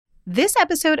This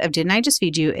episode of Didn't I Just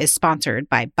Feed You is sponsored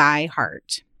by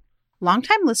ByHeart.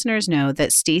 Longtime listeners know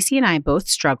that Stacy and I both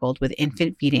struggled with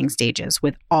infant feeding stages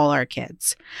with all our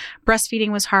kids.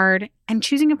 Breastfeeding was hard, and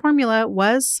choosing a formula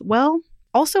was, well,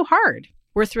 also hard.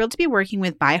 We're thrilled to be working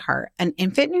with ByHeart, an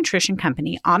infant nutrition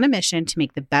company on a mission to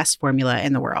make the best formula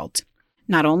in the world.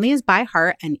 Not only is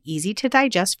ByHeart an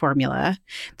easy-to-digest formula,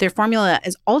 their formula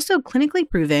is also clinically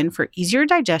proven for easier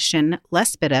digestion,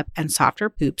 less spit up, and softer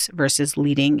poops versus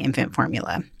leading infant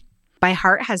formula.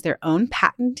 ByHeart has their own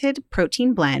patented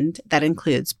protein blend that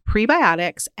includes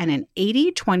prebiotics and an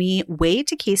 80-20 whey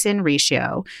to casein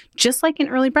ratio, just like in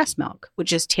early breast milk,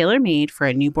 which is tailor-made for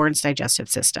a newborn's digestive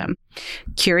system.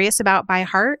 Curious about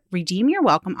ByHeart? Redeem your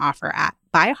welcome offer at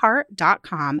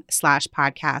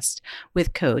byheart.com/podcast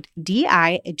with code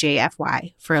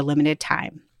DIJFY for a limited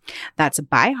time. That's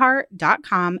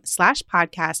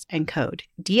byheart.com/podcast and code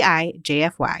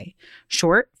DIJFY,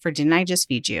 short for Didn't I Just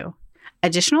Feed You?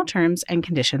 Additional terms and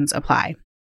conditions apply.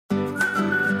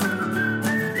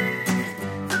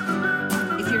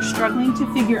 If you're struggling to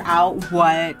figure out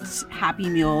what Happy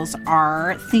Meals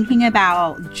are, thinking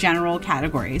about general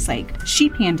categories like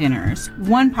sheet pan dinners,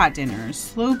 one-pot dinners,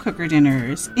 slow cooker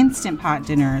dinners, instant pot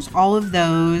dinners, all of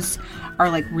those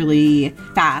are like really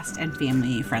fast and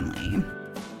family friendly.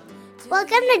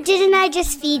 Welcome to Didn't I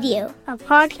Just Feed You? A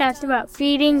podcast about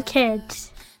feeding kids.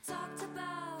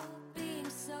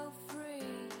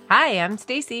 Hi, I'm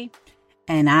Stacy.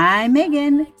 And I'm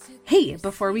Megan. Hey,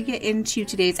 before we get into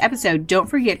today's episode, don't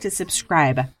forget to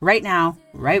subscribe right now,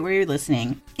 right where you're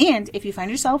listening. And if you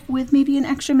find yourself with maybe an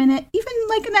extra minute, even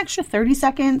like an extra 30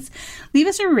 seconds, leave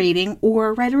us a rating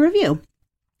or write a review.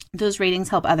 Those ratings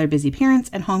help other busy parents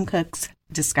and home cooks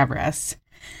discover us.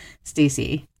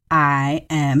 Stacy, I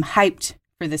am hyped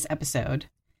for this episode.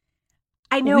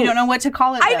 I know. We don't know what to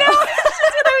call it, though. I know. That's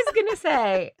what I was going to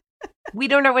say. We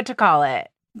don't know what to call it.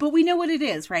 But we know what it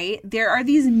is, right? There are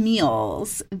these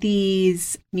meals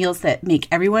that make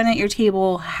everyone at your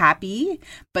table happy,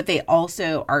 but they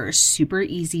also are super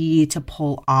easy to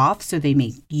pull off. So they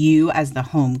make you as the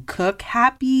home cook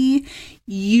happy.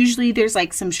 Usually there's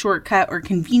like some shortcut or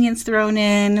convenience thrown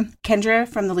in. Kendra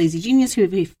from The Lazy Genius,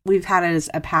 who we've had as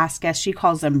a past guest, she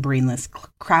calls them brainless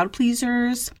crowd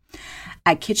pleasers.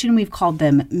 At Kitchen, we've called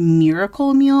them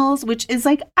miracle meals, which is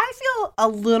like, I feel a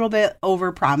little bit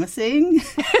over-promising.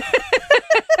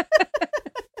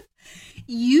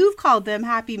 You've called them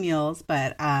happy meals,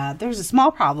 but there's a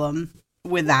small problem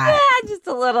with that. Yeah, just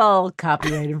a little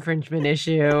copyright infringement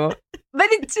issue.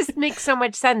 But it just makes so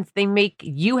much sense. They make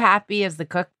you happy as the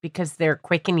cook because they're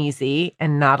quick and easy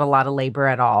and not a lot of labor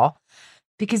at all.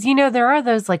 Because, you know, there are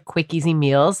those like quick, easy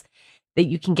meals that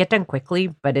you can get done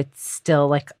quickly, but it's still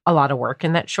like a lot of work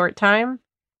in that short time.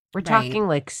 We're talking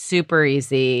like super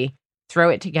easy, throw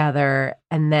it together,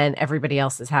 and then everybody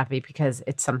else is happy because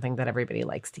it's something that everybody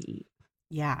likes to eat.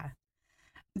 Yeah.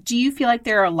 Do you feel like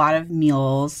there are a lot of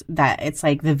meals that it's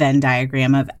like the Venn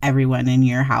diagram of everyone in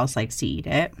your house likes to eat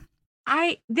it?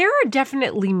 There are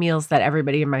definitely meals that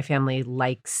everybody in my family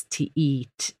likes to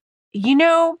eat. You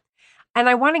know, and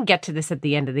I want to get to this at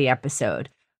the end of the episode.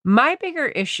 My bigger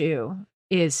issue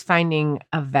is finding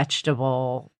a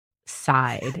vegetable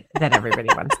side that everybody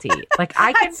wants to eat. Like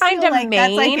I can find a main.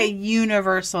 That's like a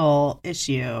universal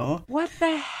issue. What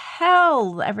the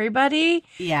hell, everybody?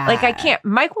 Yeah. Like I can't.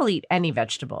 Mike will eat any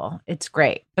vegetable. It's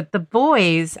great. But the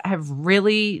boys have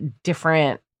really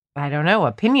different, I don't know,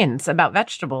 opinions about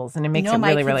vegetables. And it makes it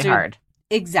really, really hard.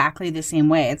 Exactly the same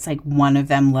way. It's like one of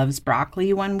them loves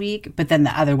broccoli one week, but then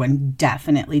the other one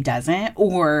definitely doesn't.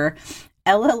 Or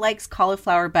Ella likes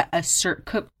cauliflower, but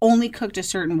only cooked a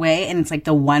certain way, and it's like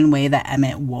the one way that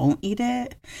Emmett won't eat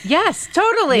it. Yes,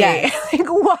 totally. Yes. Like,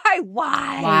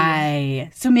 why?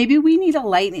 So maybe we need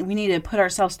to put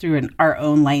ourselves through our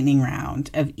own lightning round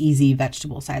of easy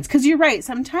vegetable sides. Because you're right.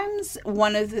 Sometimes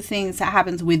one of the things that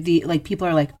happens with people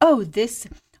are like, oh, this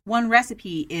one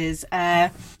recipe is a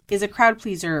crowd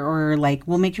pleaser, or like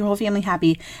will make your whole family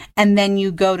happy, and then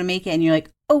you go to make it, and you're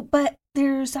like, oh, but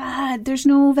there's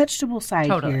no vegetable side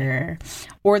here,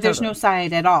 or there's no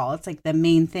side at all. It's like the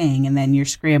main thing, and then you're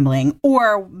scrambling.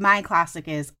 Or my classic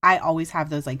is I always have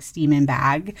those like steam and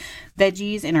bag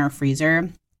veggies in our freezer,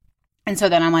 and so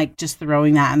then I'm like just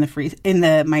throwing that in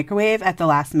the microwave at the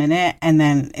last minute, and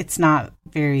then it's not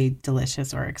very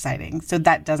delicious or exciting. So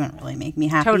that doesn't really make me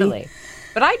happy. Totally,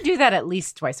 but I do that at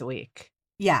least twice a week.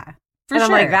 Yeah, for and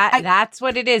sure. I'm like that's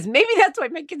what it is. Maybe that's why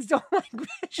my kids don't like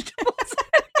vegetables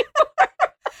anymore.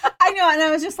 I know, and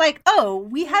I was just like, oh,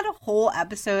 we had a whole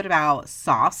episode about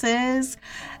sauces.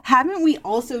 Haven't we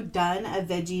also done a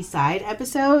veggie side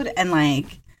episode? And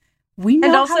like, We know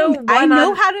And also I one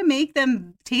know on- how to make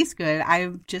them taste good. I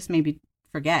just maybe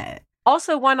forget.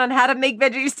 Also, one on how to make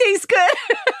veggies taste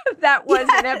good. That was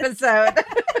an episode.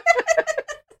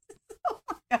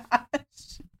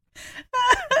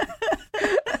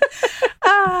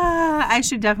 I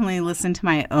should definitely listen to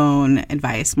my own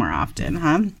advice more often,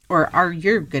 huh? Or are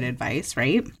your good advice,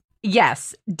 right?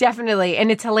 Yes, definitely.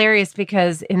 And it's hilarious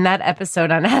because in that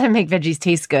episode on how to make veggies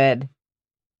taste good,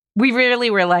 we really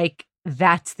were like,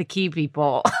 that's the key,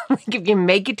 people. Like, if you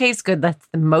make it taste good, that's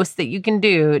the most that you can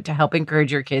do to help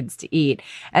encourage your kids to eat.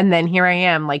 And then here I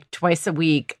am, like twice a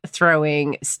week,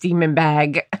 throwing steam and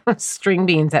bag string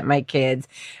beans at my kids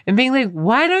and being like,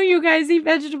 why don't you guys eat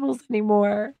vegetables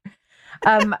anymore?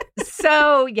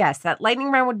 So yes, that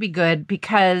lightning round would be good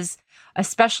because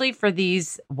especially for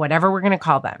these, whatever we're going to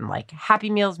call them, like Happy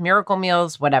Meals, Miracle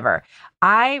Meals, whatever,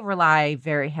 I rely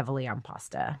very heavily on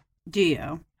pasta. Do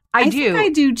you? I do. Think I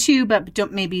do too, but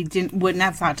wouldn't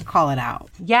have thought to call it out.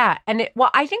 Yeah. And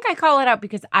I think I call it out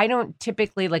because I don't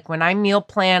typically, like when I meal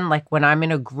plan, like when I'm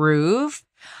in a groove,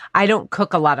 I don't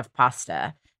cook a lot of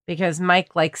pasta because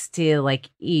Mike likes to like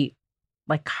eat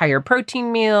like higher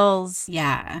protein meals.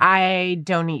 Yeah. I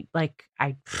don't eat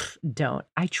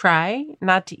I try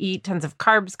not to eat tons of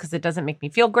carbs because it doesn't make me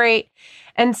feel great.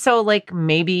 And so like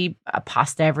maybe a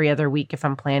pasta every other week if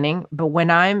I'm planning. But when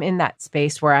I'm in that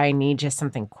space where I need just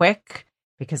something quick,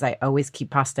 because I always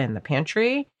keep pasta in the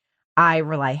pantry, I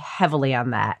rely heavily on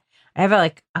that. I have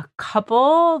like a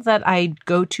couple that I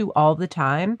go to all the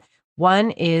time.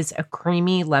 One is a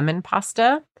creamy lemon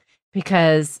pasta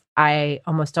because I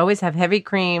almost always have heavy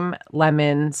cream,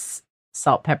 lemons,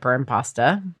 salt, pepper, and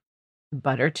pasta,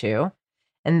 butter too.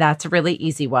 And that's a really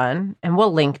easy one. And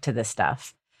we'll link to this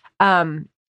stuff. I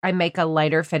make a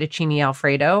lighter fettuccine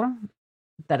Alfredo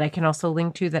that I can also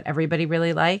link to that everybody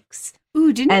really likes.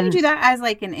 Ooh, didn't you do that as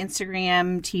like an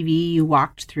Instagram TV? You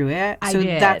walked through it. I So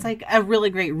did. That's like a really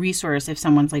great resource if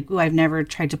someone's like, ooh, I've never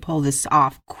tried to pull this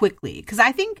off quickly. Because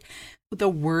I think the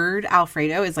word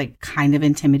Alfredo is like kind of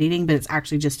intimidating, but it's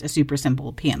actually just a super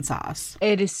simple pan sauce.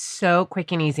 It is so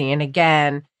quick and easy. And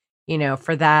again, you know,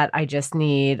 for that, I just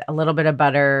need a little bit of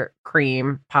butter,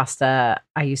 cream, pasta.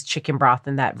 I use chicken broth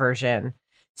in that version.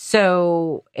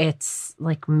 So it's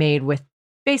like made with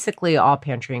basically all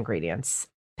pantry ingredients.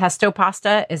 Pesto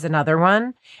pasta is another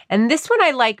one. And this one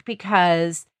I like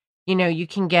because, you know, you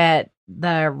can get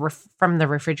from the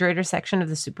refrigerator section of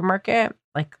the supermarket,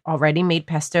 like already made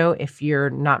pesto if you're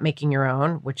not making your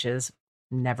own, which is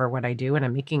never what I do when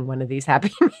I'm making one of these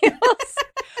Happy Meals.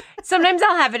 Sometimes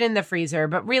I'll have it in the freezer,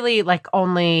 but really like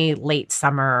only late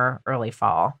summer, early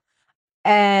fall.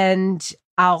 And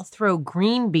I'll throw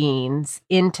green beans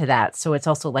into that. So it's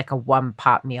also like a one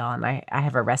pot meal. And I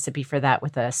have a recipe for that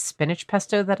with a spinach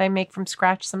pesto that I make from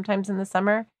scratch sometimes in the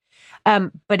summer.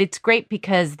 But it's great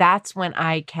because that's when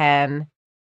I can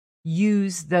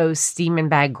use those steam and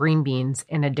bag green beans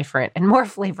in a different and more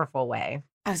flavorful way.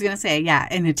 I was going to say, yeah,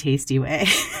 in a tasty way.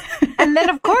 And then,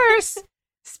 of course,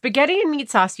 spaghetti and meat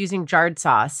sauce using jarred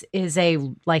sauce is a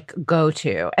like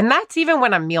go-to. And that's even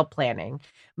when I'm meal planning.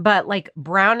 But like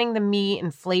browning the meat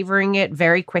and flavoring it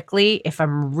very quickly. If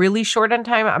I'm really short on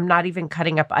time, I'm not even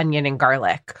cutting up onion and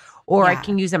garlic. Or I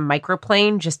can use a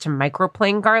microplane just to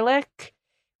microplane garlic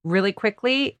really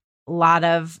quickly. A lot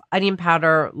of onion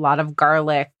powder, a lot of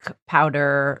garlic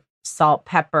powder, salt,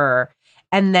 pepper,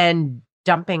 and then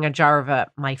dumping a jar of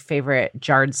my favorite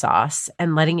jarred sauce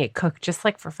and letting it cook just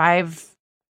like for 5,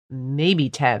 maybe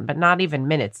 10, but not even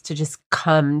minutes to just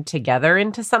come together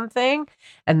into something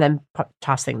and then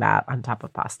tossing that on top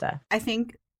of pasta. I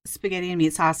think spaghetti and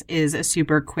meat sauce is a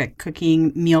super quick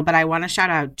cooking meal, but I want to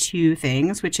shout out 2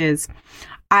 things, which is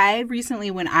I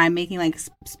recently, when I'm making like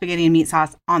spaghetti and meat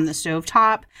sauce on the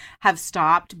stovetop, have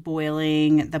stopped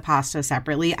boiling the pasta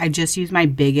separately. I just use my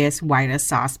biggest, widest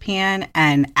saucepan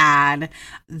and add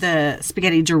the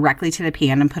spaghetti directly to the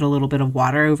pan and put a little bit of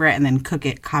water over it and then cook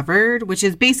it covered, which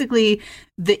is basically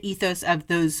the ethos of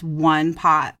those one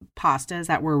pot pastas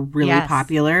that were really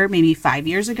popular maybe 5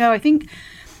 years ago. I think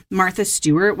Martha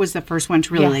Stewart was the first one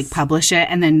to really like publish it.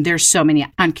 And then there's so many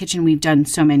on Kitchen. We've done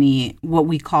so many what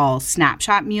we call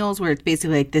snapshot meals where it's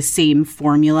basically like the same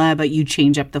formula, but you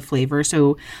change up the flavor.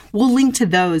 So we'll link to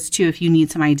those too if you need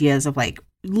some ideas of like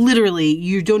literally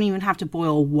you don't even have to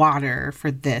boil water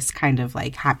for this kind of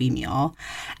like Happy Meal.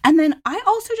 And then I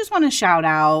also just want to shout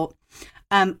out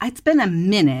it's been a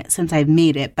minute since I've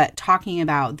made it, but talking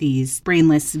about these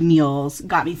brainless meals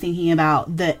got me thinking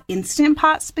about the Instant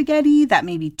Pot spaghetti that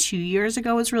maybe 2 years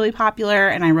ago was really popular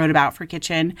and I wrote about for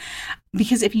Kitchen.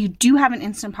 Because if you do have an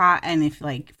Instant Pot and if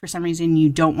like for some reason you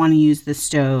don't want to use the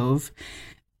stove,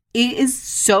 It is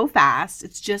so fast.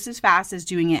 It's just as fast as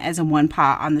doing it as a one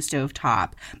pot on the stove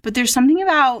top. But there's something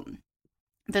about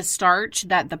the starch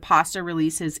that the pasta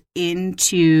releases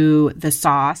into the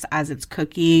sauce as it's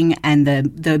cooking, and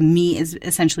the meat is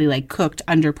essentially like cooked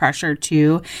under pressure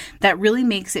too, that really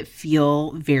makes it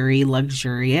feel very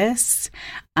luxurious.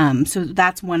 So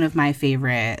that's one of my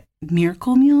favorite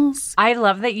miracle meals. I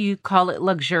love that you call it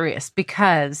luxurious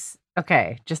because,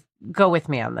 okay, just go with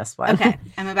me on this one. Okay,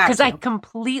 I'm about to. Because I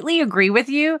completely agree with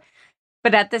you.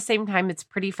 But at the same time, it's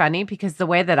pretty funny because the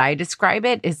way that I describe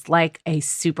it is like a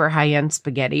super high-end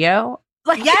SpaghettiO.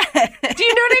 Like, yeah. Do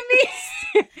you know what I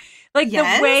mean? Like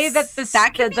Yes, the way that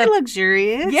that can be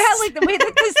luxurious. Yeah, like the way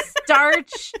that the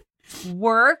starch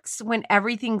works when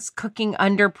everything's cooking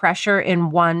under pressure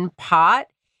in one pot.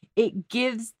 It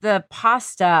gives the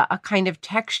pasta a kind of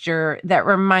texture that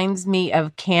reminds me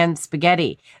of canned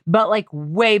spaghetti, but like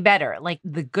way better. Like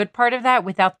the good part of that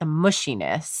without the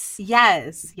mushiness.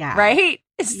 Yes. Yeah. Right?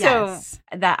 Yes. So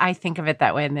that I think of it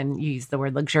that way, and then you use the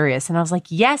word luxurious. And I was like,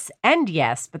 yes and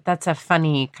yes, but that's a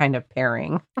funny kind of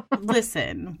pairing.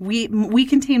 Listen, we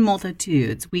contain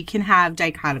multitudes. We can have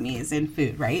dichotomies in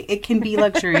food, right? It can be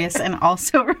luxurious and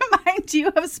also remind you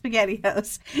of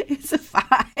SpaghettiOs. It's a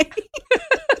fine.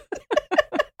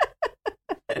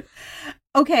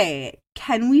 Okay,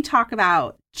 can we talk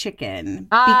about chicken?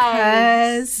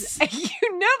 Because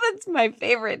you know that's my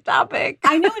favorite topic.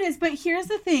 I know it is, but here's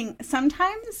the thing.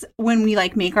 Sometimes when we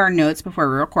like make our notes before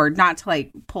we record, not to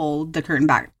like pull the curtain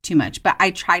back too much, but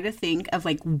I try to think of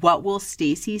like what will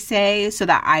Stacy say so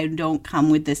that I don't come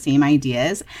with the same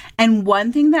ideas. And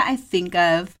one thing that I think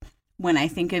of when I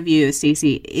think of you,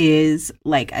 Stacy, is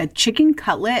like a chicken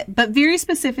cutlet, but very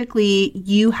specifically,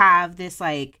 you have this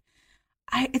like,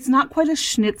 it's not quite a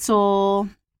schnitzel,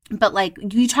 but like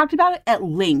you talked about it at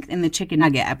length in the chicken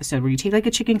nugget episode where you take like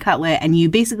a chicken cutlet and you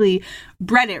basically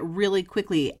bread it really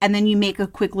quickly and then you make a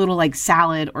quick little like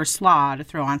salad or slaw to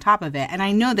throw on top of it. And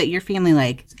I know that your family,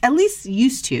 like at least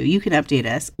used to, you can update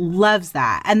us, loves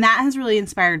that. And that has really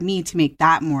inspired me to make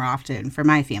that more often for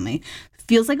my family.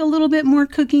 Feels like a little bit more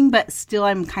cooking, but still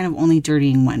I'm kind of only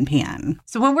dirtying one pan.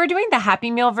 So when we're doing the Happy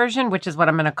Meal version, which is what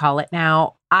I'm going to call it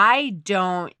now, I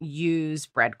don't use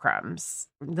breadcrumbs.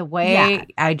 The way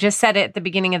I just said it at the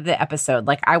beginning of the episode,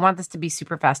 like I want this to be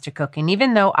super fast to cook. And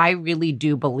even though I really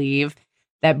do believe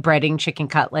that breading chicken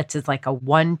cutlets is like a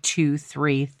 1, 2,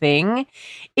 3 thing,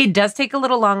 it does take a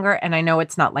little longer. And I know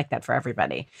it's not like that for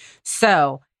everybody.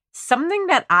 So something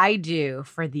that I do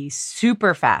for these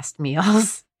super fast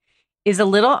meals is a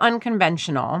little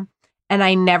unconventional, and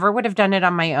I never would have done it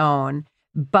on my own,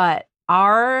 but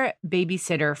our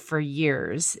babysitter for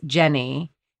years,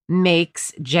 Jenny,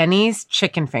 makes Jenny's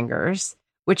chicken fingers,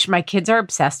 which my kids are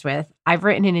obsessed with. I've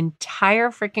written an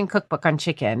entire freaking cookbook on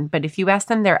chicken, but if you ask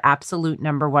them their absolute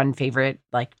number one favorite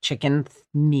like chicken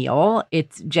meal,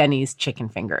 it's Jenny's chicken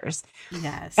fingers.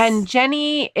 Yes. And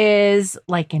Jenny is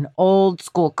like an old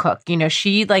school cook. You know,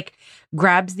 she like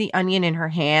grabs the onion in her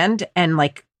hand and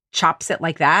like chops it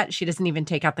like that. She doesn't even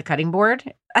take out the cutting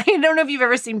board. I don't know if you've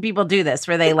ever seen people do this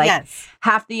where they like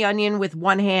half the onion with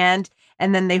one hand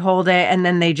and then they hold it and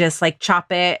then they just like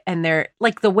chop it, and they're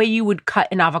like the way you would cut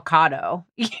an avocado,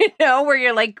 you know, where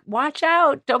you're like, watch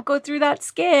out, don't go through that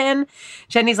skin.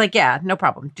 Jenny's like, yeah, no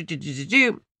problem.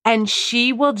 And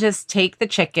she will just take the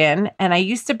chicken, and I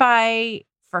used to buy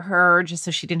for her just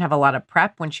so she didn't have a lot of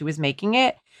prep when she was making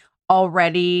it,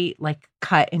 already like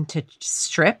cut into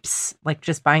strips, like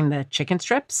just buying the chicken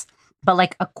strips. But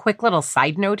like a quick little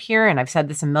side note here, and I've said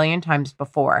this a million times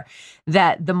before,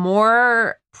 that the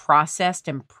more processed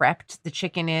and prepped the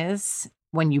chicken is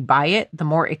when you buy it, the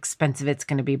more expensive it's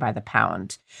going to be by the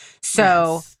pound.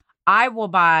 So I will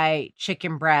buy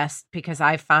chicken breast because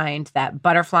I find that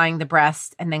butterflying the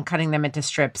breast and then cutting them into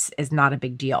strips is not a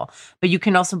big deal. But you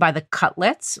can also buy the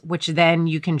cutlets, which then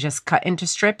you can just cut into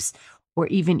strips. Or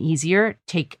even easier,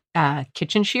 take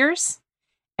kitchen shears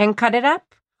and cut it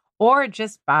up, or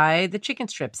just buy the chicken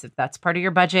strips if that's part of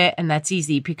your budget. And that's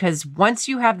easy because once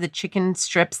you have the chicken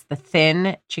strips, the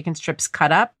thin chicken strips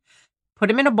cut up, put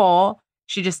them in a bowl.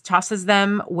 She just tosses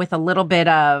them with a little bit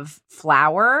of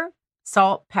flour,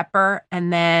 salt, pepper,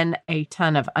 and then a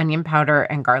ton of onion powder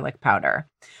and garlic powder.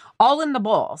 All in the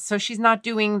bowl. So she's not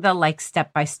doing the like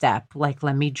step by step, like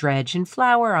let me dredge in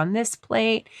flour on this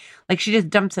plate. Like she just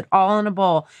dumps it all in a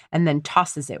bowl and then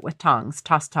tosses it with tongs.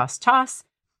 Toss, toss, toss.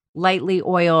 Lightly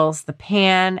oils the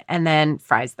pan and then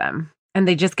fries them. And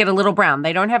they just get a little brown.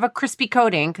 They don't have a crispy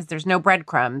coating because there's no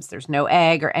breadcrumbs. There's no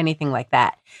egg or anything like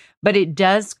that. But it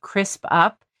does crisp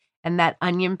up. And that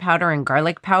onion powder and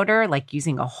garlic powder, like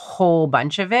using a whole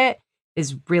bunch of it,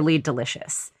 is really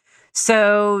delicious.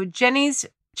 So Jenny's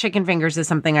chicken fingers is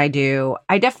something I do.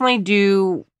 I definitely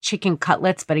do chicken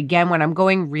cutlets, but again, when I'm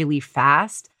going really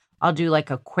fast, I'll do like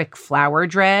a quick flour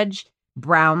dredge,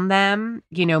 brown them,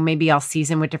 maybe I'll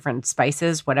season with different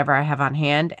spices, whatever I have on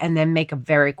hand, and then make a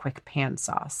very quick pan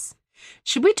sauce.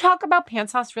 Should we talk about pan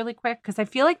sauce really quick? Because I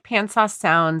feel like pan sauce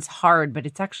sounds hard, but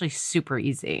it's actually super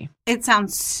easy. It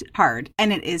sounds hard,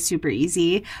 and it is super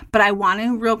easy. But I want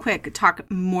to real quick talk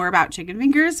more about chicken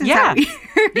fingers. Yes,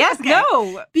 okay.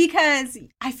 no. Because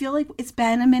I feel like it's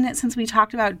been a minute since we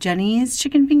talked about Jenny's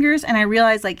chicken fingers, and I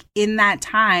realized like in that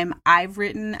time, I've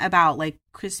written about like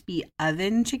crispy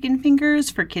oven chicken fingers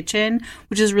for kitchen,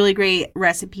 which is a really great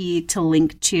recipe to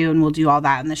link to, and we'll do all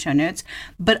that in the show notes.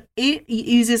 But it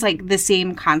uses like the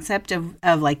same concept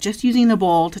of like just using the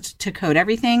bowl to coat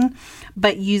everything,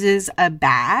 but uses a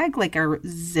bag, like a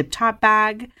zip top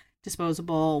bag,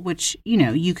 disposable, which,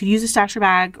 you could use a stasher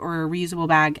bag or a reusable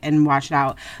bag and wash it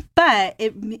out. But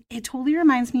it totally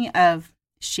reminds me of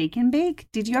shake and bake.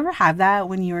 Did you ever have that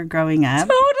when you were growing up?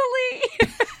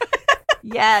 Totally.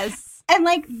 Yes. And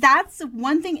like, that's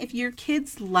one thing, if your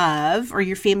kids love or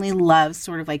your family loves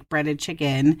sort of like breaded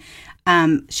chicken,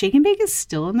 shake and bake is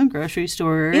still in the grocery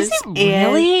stores. Is it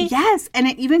really? Yes. And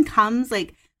it even comes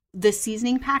like, the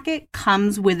seasoning packet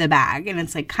comes with a bag, and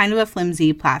it's like kind of a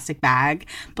flimsy plastic bag.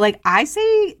 But like, I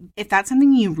say, if that's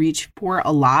something you reach for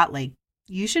a lot, like,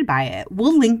 you should buy it.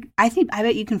 We'll link. I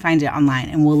bet you can find it online,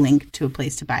 and we'll link to a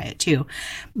place to buy it too.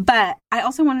 But I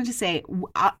also wanted to say,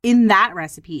 in that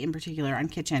recipe in particular on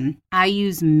Kitchen, I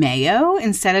use mayo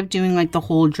instead of doing like the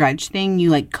whole dredge thing. You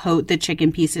like coat the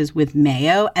chicken pieces with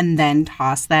mayo and then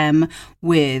toss them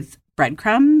with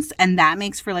breadcrumbs, and that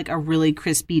makes for like a really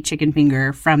crispy chicken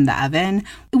finger from the oven,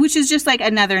 which is just like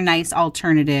another nice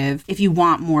alternative if you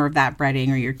want more of that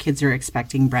breading, or your kids are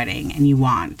expecting breading and you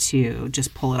want to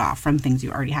just pull it off from things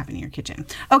you already have in your kitchen.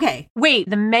 Okay. Wait,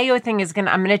 the mayo thing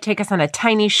I'm gonna take us on a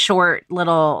tiny short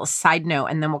little side note,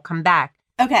 and then we'll come back.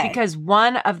 Okay. Because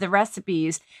one of the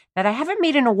recipes that I haven't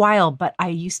made in a while, but I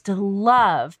used to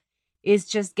love, is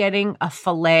just getting a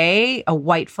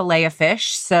white fillet of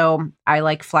fish. So I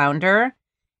like flounder,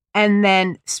 and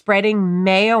then spreading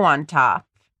mayo on top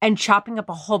and chopping up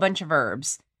a whole bunch of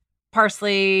herbs,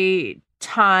 parsley,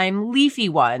 thyme, leafy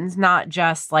ones, not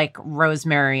just like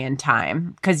rosemary and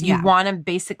thyme, because you want to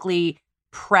basically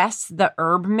press the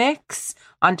herb mix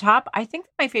on top. I think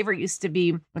my favorite used to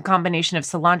be a combination of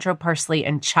cilantro, parsley,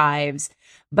 and chives.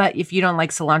 But if you don't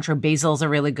like cilantro, basil is a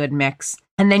really good mix.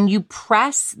 And then you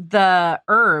press the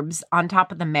herbs on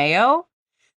top of the mayo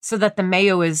so that the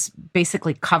mayo is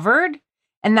basically covered.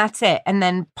 And that's it. And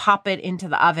then pop it into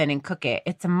the oven and cook it.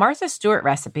 It's a Martha Stewart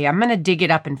recipe. I'm going to dig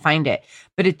it up and find it.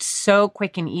 But it's so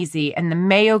quick and easy. And the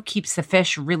mayo keeps the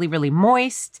fish really, really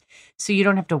moist. So you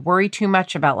don't have to worry too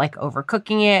much about like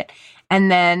overcooking it.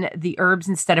 And then the herbs,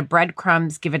 instead of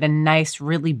breadcrumbs, give it a nice,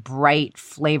 really bright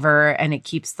flavor. And it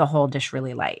keeps the whole dish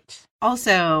really light.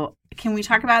 Also, can we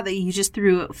talk about that you just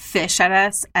threw fish at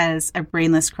us as a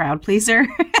brainless crowd pleaser?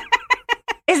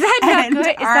 Is that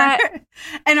not good?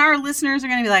 And our listeners are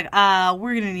going to be like,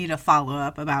 we're going to need a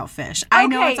follow-up about fish. I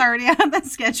know it's already on the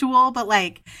schedule, but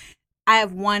like, I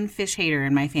have one fish hater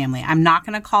in my family. I'm not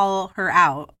going to call her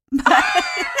out.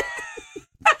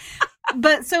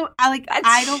 But so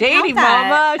I don't shady, count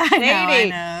that. Mama.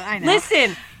 Shady. I know.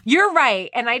 Listen, you're right.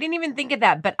 And I didn't even think of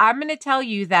that, but I'm going to tell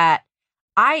you that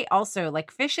I also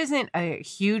like fish isn't a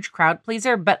huge crowd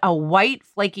pleaser, but a white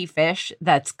flaky fish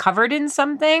that's covered in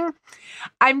something.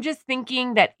 I'm just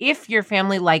thinking that if your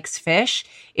family likes fish,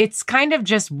 it's kind of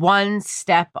just one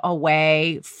step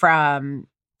away from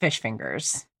fish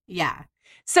fingers. Yeah.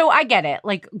 So I get it,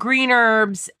 like green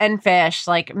herbs and fish,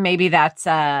 like maybe that's,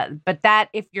 but that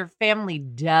if your family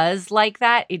does like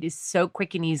that, it is so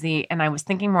quick and easy. And I was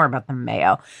thinking more about the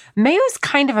mayo. Mayo is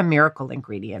kind of a miracle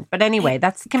ingredient, but anyway,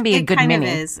 that can be a good mini. It kind of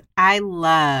is. I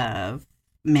love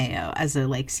mayo as a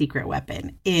like secret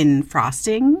weapon in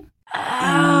frosting.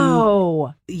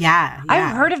 Oh. Yeah.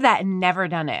 I've heard of that and never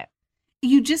done it.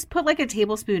 You just put like a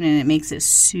tablespoon and it makes it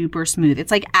super smooth.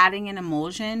 It's like adding an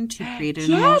emulsion to create an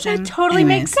emulsion. Yeah, that totally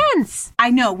makes sense.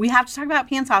 I know. We have to talk about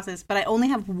pan sauces, but I only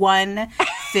have one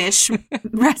fish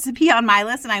recipe on my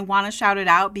list, and I want to shout it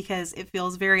out because it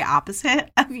feels very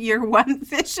opposite of your one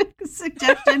fish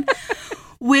suggestion,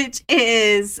 which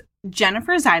is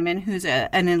Jennifer Ziman, who's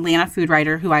an Atlanta food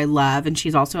writer who I love, and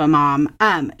she's also a mom.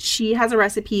 She has a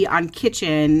recipe on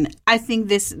Kitchen. I think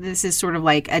this is sort of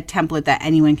like a template that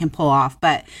anyone can pull off,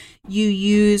 but you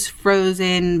use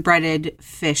frozen breaded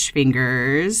fish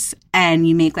fingers and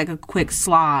you make like a quick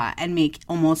slaw and make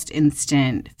almost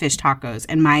instant fish tacos.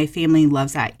 And my family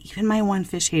loves that. Even my one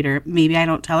fish hater, maybe I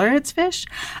don't tell her it's fish.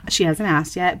 She hasn't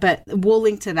asked yet, but we'll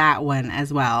link to that one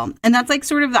as well. And that's like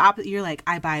sort of the opposite. You're like,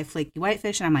 I buy flaky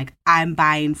whitefish, and I'm like, I'm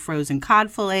buying frozen cod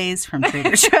fillets from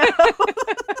Trader Joe's.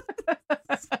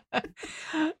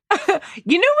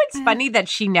 You know what's funny that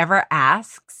she never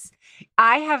asks?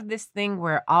 I have this thing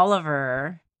where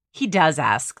Oliver, he does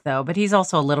ask though, but he's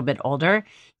also a little bit older.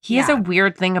 He has a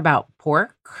weird thing about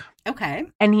pork. Okay.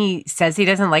 And he says he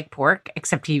doesn't like pork,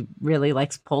 except he really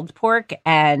likes pulled pork.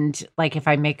 And like if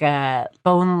I make a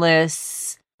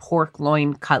boneless pork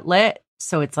loin cutlet,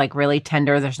 so it's like really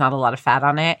tender, there's not a lot of fat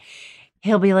on it,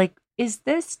 he'll be like, is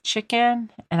this chicken?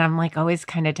 And I'm like always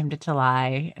kind of tempted to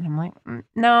lie. And I'm like,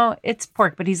 no, it's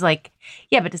pork. But he's like,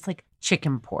 yeah, but it's like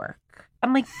chicken pork.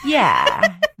 I'm like,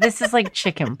 yeah, this is like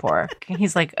chicken pork. And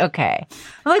he's like, okay.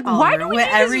 I'm like, why do we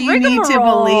whatever do this you need to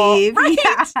rigmarole? believe. Right?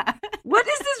 Yeah. What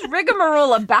is this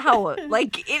rigmarole about?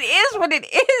 Like, it is what it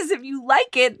is. If you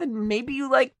like it, then maybe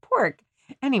you like pork.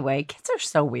 Anyway, kids are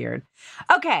so weird.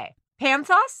 Okay, pan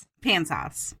sauce? Pan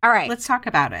sauce. All right. Let's talk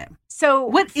about it. So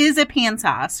what is a pan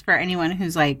sauce for anyone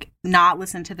who's like not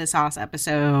listened to the sauce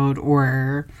episode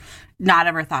or not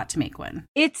ever thought to make one?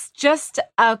 It's just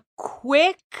a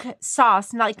quick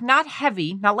sauce, not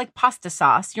heavy, not like pasta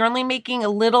sauce. You're only making a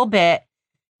little bit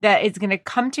that is going to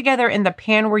come together in the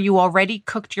pan where you already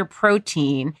cooked your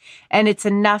protein, and it's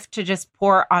enough to just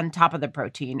pour on top of the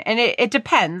protein. And it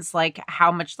depends like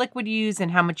how much liquid you use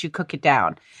and how much you cook it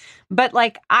down. But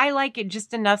like I like it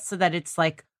just enough so that it's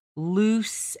like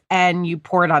loose and you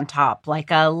pour it on top, like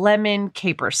a lemon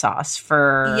caper sauce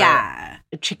for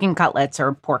chicken cutlets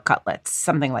or pork cutlets,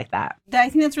 something like that. I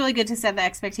think that's really good to set the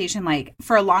expectation. Like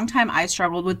for a long time, I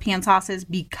struggled with pan sauces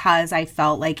because I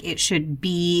felt like it should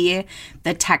be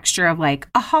the texture of like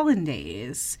a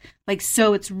hollandaise. Like,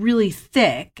 so it's really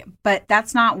thick, but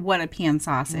that's not what a pan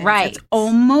sauce is. Right. It's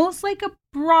almost like a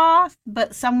broth,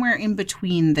 but somewhere in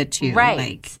between the two. Right.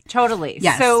 Like, totally.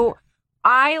 Yes. So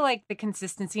I like the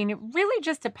consistency, and it really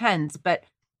just depends. But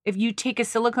if you take a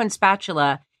silicone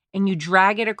spatula and you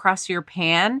drag it across your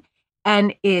pan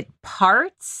and it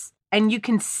parts, and you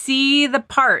can see the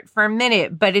part for a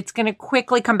minute, but it's going to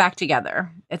quickly come back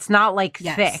together. It's not like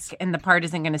thick and the part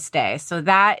isn't going to stay. So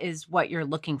that is what you're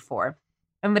looking for.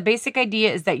 And the basic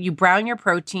idea is that you brown your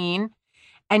protein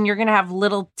and you're going to have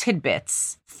little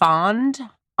tidbits fond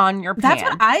on your pan. That's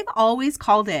what I've always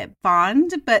called it,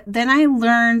 fond. But then I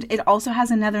learned it also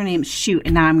has another name. Shoot,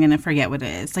 and now I'm going to forget what it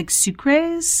is. Like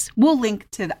sucres. We'll link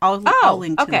to the. I'll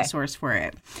link to the source for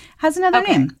it. Has another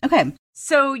name. Okay.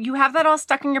 So you have that all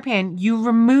stuck in your pan. You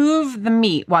remove the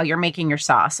meat while you're making your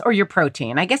sauce or your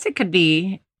protein. I guess it could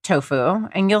be tofu,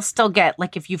 and you'll still get,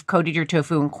 like if you've coated your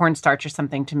tofu in cornstarch or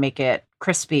something to make it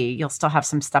crispy, you'll still have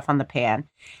some stuff on the pan.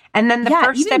 And then the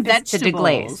first step is to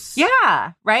deglaze.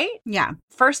 Yeah, right? Yeah.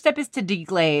 First step is to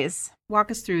deglaze.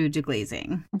 Walk us through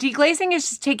deglazing. Deglazing is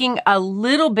just taking a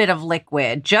little bit of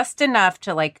liquid, just enough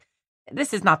to like,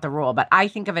 this is not the rule, but I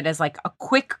think of it as like a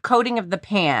quick coating of the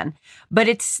pan, but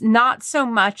it's not so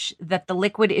much that the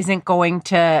liquid isn't going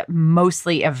to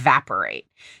mostly evaporate.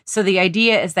 So the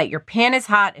idea is that your pan is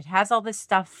hot. It has all this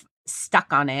stuff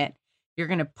stuck on it. You're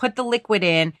going to put the liquid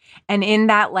in, and in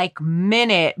that like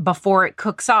minute before it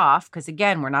cooks off, because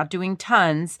again, we're not doing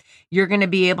tons, you're going to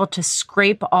be able to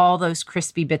scrape all those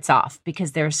crispy bits off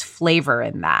because there's flavor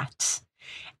in that.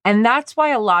 And that's why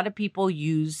a lot of people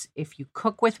use, if you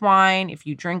cook with wine, if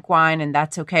you drink wine, and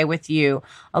that's okay with you,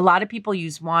 a lot of people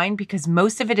use wine because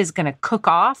most of it is going to cook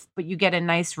off, but you get a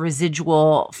nice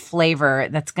residual flavor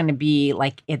that's going to be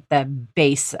like at the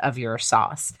base of your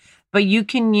sauce. But you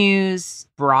can use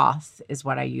broth is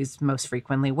what I use most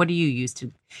frequently. What do you use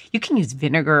to? You can use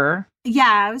vinegar.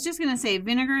 Yeah, I was just going to say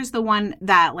vinegar is the one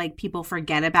that like people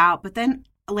forget about. But then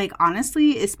like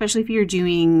honestly, especially if you're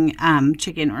doing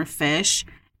chicken or fish,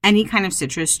 any kind of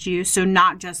citrus juice, so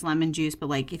not just lemon juice, but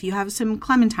like if you have some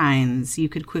clementines, you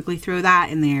could quickly throw that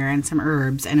in there and some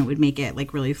herbs, and it would make it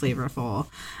like really flavorful.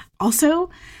 Also,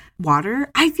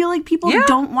 water. I feel like people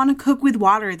don't want to cook with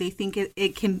water. They think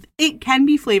it can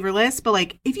be flavorless, but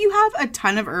like if you have a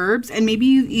ton of herbs and maybe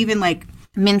you even like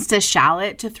minced a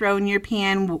shallot to throw in your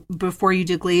pan before you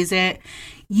deglaze it,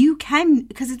 you can,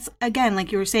 because it's, again,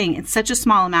 like you were saying, it's such a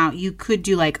small amount. You could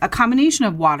do like a combination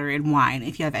of water and wine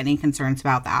if you have any concerns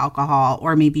about the alcohol,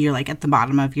 or maybe you're like at the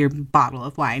bottom of your bottle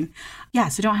of wine. Yeah,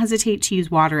 so don't hesitate to use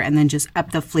water and then just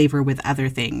up the flavor with other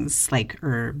things like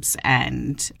herbs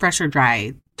and fresh or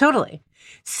dry. Totally.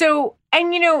 So,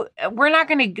 and you know, we're not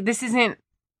going to, this isn't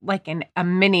like a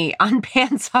mini on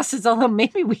pan sauces, although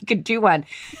maybe we could do one.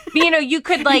 But, you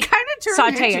could like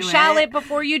saute a shallot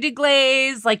before you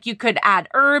deglaze. Like you could add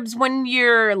herbs when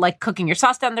you're like cooking your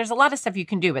sauce down. There's a lot of stuff you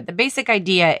can do, but the basic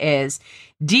idea is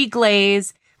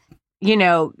deglaze,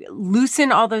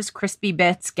 loosen all those crispy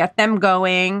bits, get them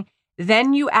going.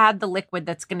 Then you add the liquid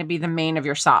that's going to be the main of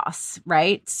your sauce,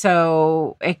 right?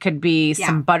 So it could be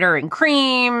some butter and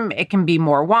cream. It can be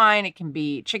more wine. It can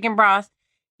be chicken broth.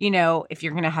 If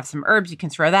you're going to have some herbs, you can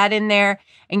throw that in there.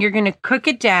 And you're going to cook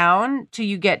it down till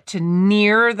you get to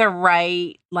near the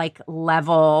right like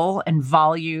level and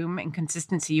volume and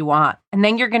consistency you want. And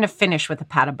then you're going to finish with a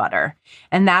pat of butter.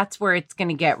 And that's where it's going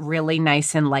to get really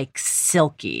nice and like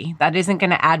silky. That isn't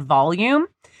going to add volume,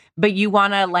 but you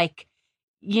want to like,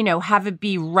 have it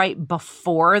be right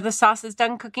before the sauce is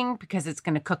done cooking because it's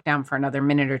going to cook down for another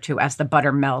minute or two as the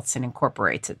butter melts and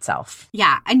incorporates itself.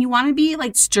 Yeah. And you want to be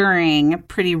like stirring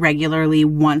pretty regularly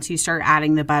once you start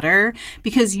adding the butter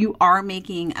because you are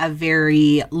making a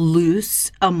very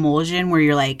loose emulsion where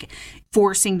you're like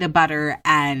forcing the butter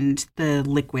and the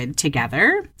liquid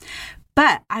together.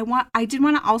 But I did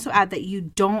want to also add that you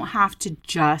don't have to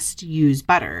just use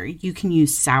butter. You can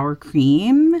use sour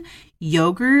cream,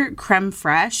 yogurt, creme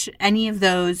fraiche. Any of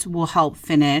those will help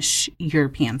finish your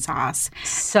pan sauce.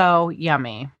 So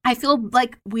yummy. I feel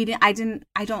like I don't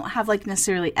have like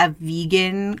necessarily a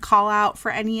vegan call out for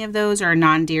any of those or a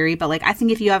non-dairy, but like I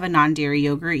think if you have a non-dairy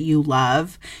yogurt you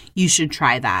love, you should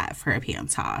try that for a pan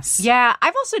sauce. Yeah,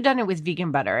 I've also done it with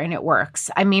vegan butter and it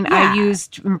works. I mean, I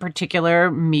used in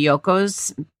particular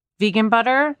Miyoko's vegan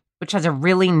butter, which has a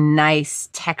really nice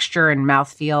texture and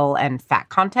mouthfeel and fat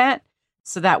content.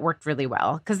 So that worked really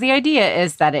well because the idea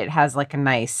is that it has like a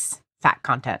nice fat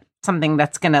content, something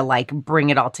that's going to like bring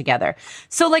it all together.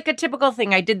 So like a typical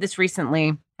thing, I did this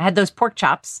recently. I had those pork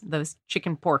chops, those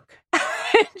chicken pork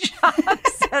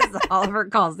chops, as Oliver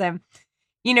calls them.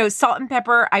 Salt and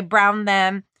pepper, I browned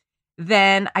them.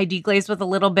 Then I deglazed with a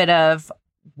little bit of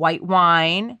white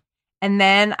wine. And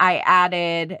then I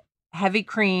added heavy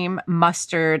cream,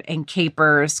 mustard, and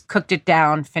capers, cooked it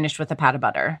down, finished with a pat of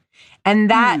butter. And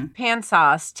that pan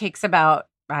sauce takes about,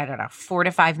 4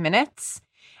 to 5 minutes.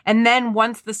 And then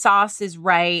once the sauce is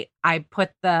right, I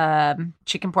put the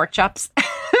chicken pork chops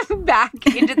back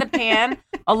into the pan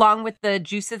along with the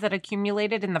juices that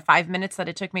accumulated in the 5 minutes that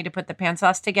it took me to put the pan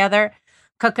sauce together.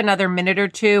 Cook another minute or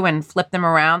two and flip them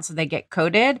around so they get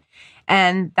coated.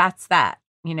 And that's that.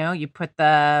 You put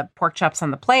the pork chops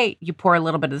on the plate, you pour a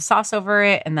little bit of the sauce over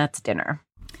it, and that's dinner.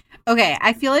 Okay,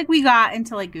 I feel like we got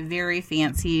into like very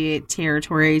fancy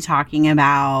territory talking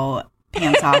about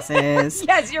pan sauces.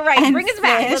 Yes, you're right. Bring us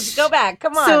back. Let's go back.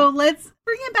 Come on. So let's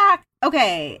bring it back.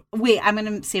 Okay, wait, I'm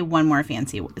going to say one more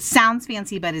fancy. Sounds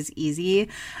fancy, but is easy.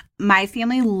 My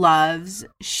family loves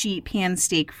sheet pan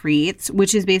steak frites,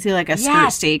 which is basically like a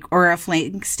skirt steak or a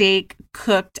flank steak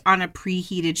cooked on a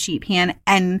preheated sheet pan.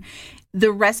 And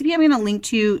the recipe I'm going to link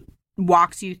to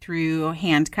walks you through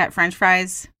hand-cut French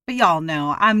fries. But y'all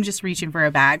know I'm just reaching for a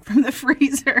bag from the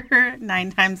freezer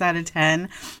 9 times out of 10.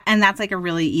 And that's like a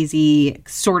really easy,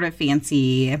 sort of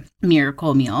fancy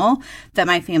miracle meal that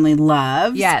my family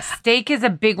loves. Yes, steak is a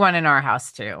big one in our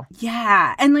house too.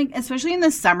 Yeah. And like, especially in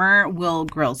the summer, we'll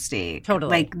grill steak.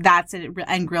 Totally. Like that's it.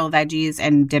 And grill veggies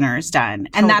and dinner's done.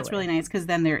 And that's really nice because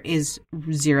then there is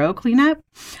zero cleanup.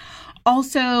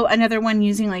 Also, another one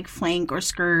using like flank or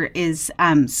skirt is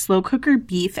slow cooker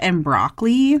beef and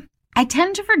broccoli. I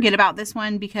tend to forget about this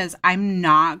one because I'm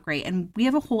not great, and we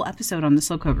have a whole episode on the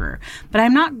slow cooker, but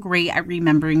I'm not great at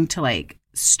remembering to like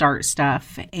start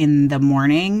stuff in the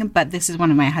morning. But this is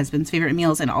one of my husband's favorite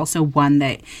meals and also one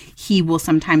that he will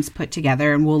sometimes put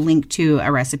together, and we'll link to a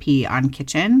recipe on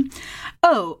Kitchen.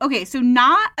 Oh, okay. So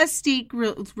not a steak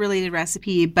related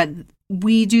recipe, but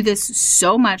we do this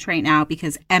so much right now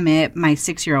because Emmett, my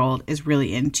 6-year-old, is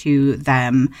really into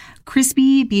them.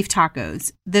 Crispy beef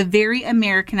tacos. The very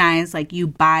Americanized, like you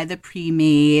buy the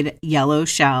pre-made yellow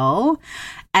shell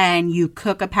and you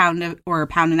cook a pound or a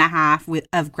pound and a half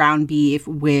of ground beef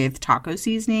with taco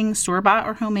seasoning, store-bought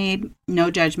or homemade,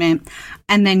 no judgment.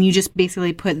 And then you just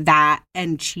basically put that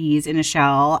and cheese in a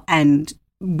shell and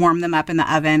warm them up in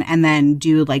the oven and then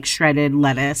do like shredded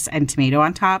lettuce and tomato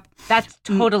on top. That's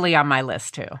totally on my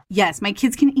list too. Yes, my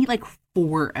kids can eat like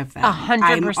 4 of them. 100%.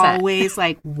 I'm always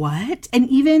like, what? And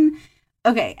even,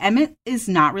 okay, Emmett is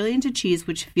not really into cheese,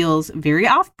 which feels very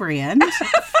off-brand.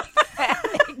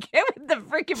 the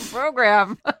freaking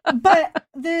program. But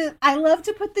I love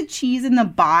to put the cheese in the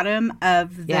bottom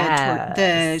of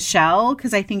the shell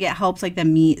because I think it helps like the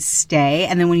meat stay.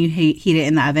 And then when you heat it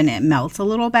in the oven, it melts a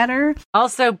little better.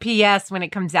 Also, P.S. when it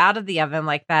comes out of the oven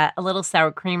like that, a little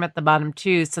sour cream at the bottom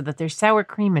too, so that there's sour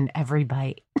cream in every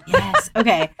bite. Yes.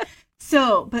 Okay.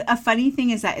 So, but a funny thing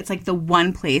is that it's like the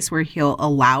one place where he'll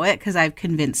allow it because I've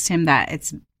convinced him that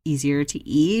it's easier to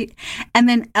eat. And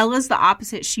then Ella's the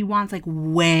opposite. She wants like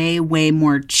way, way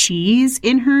more cheese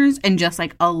in hers and just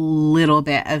like a little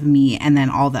bit of meat and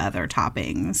then all the other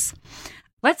toppings.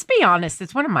 Let's be honest.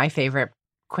 It's one of my favorite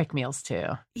quick meals too.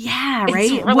 Yeah,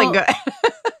 right? It's really good.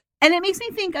 And it makes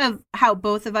me think of how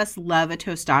both of us love a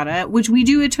tostada, which we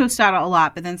do a tostada a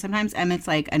lot, but then sometimes Emmett's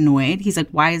like annoyed. He's like,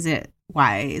 why is it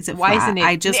flat? Isn't it?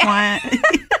 I just want...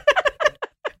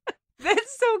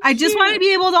 That's so cute. I just want to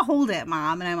be able to hold it,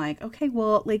 Mom. And I'm like, okay,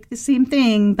 well, like the same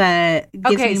thing, but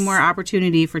gives me more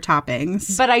opportunity for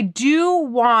toppings. But I do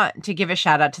want to give a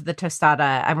shout out to the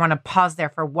tostada. I want to pause there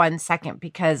for 1 second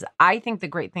because I think the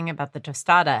great thing about the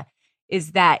tostada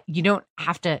is that you don't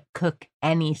have to cook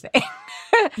anything.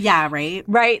 Yeah, right?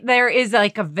 Right. There is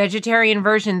like a vegetarian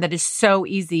version that is so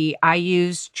easy. I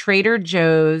use Trader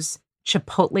Joe's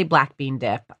Chipotle black bean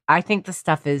dip. I think the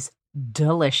stuff is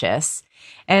delicious.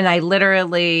 And I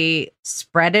literally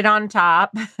spread it on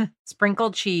top,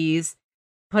 sprinkle cheese,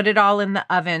 put it all in the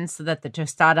oven so that the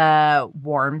tostada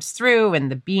warms through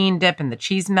and the bean dip and the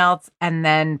cheese melts, and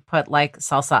then put like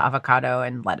salsa, avocado,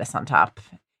 and lettuce on top.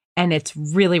 And it's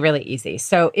really, really easy.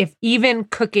 So if even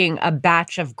cooking a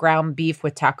batch of ground beef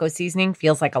with taco seasoning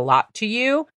feels like a lot to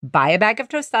you, buy a bag of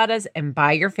tostadas and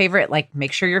buy your favorite, like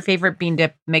make sure your favorite bean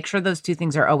dip, make sure those two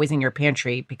things are always in your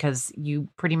pantry because you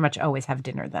pretty much always have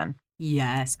dinner then.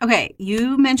 Yes. Okay.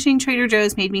 You mentioning Trader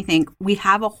Joe's made me think we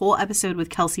have a whole episode with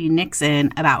Kelsey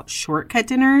Nixon about shortcut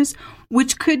dinners,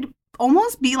 which could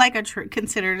almost be like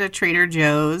considered a Trader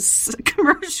Joe's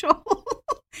commercial.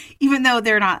 Even though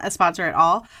they're not a sponsor at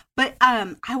all. But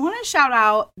I want to shout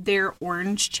out their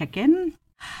orange chicken.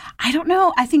 I don't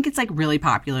know. I think it's like really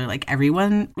popular. Like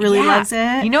everyone really loves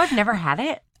it. You know, I've never had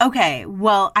it. Okay.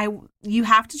 Well, you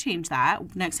have to change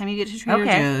that next time you get to Trader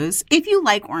Joe's. If you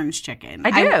like orange chicken.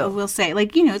 I do. I will say,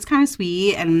 like, you know, it's kind of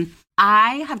sweet. And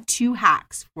I have 2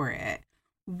 hacks for it.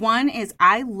 One is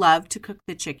I love to cook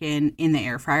the chicken in the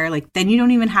air fryer. Like then you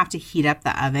don't even have to heat up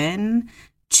the oven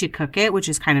to cook it, which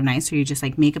is kind of nice. So you just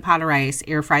like make a pot of rice,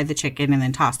 air fry the chicken, and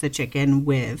then toss the chicken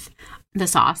with the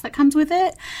sauce that comes with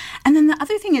it. And then the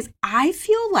other thing is I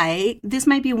feel like this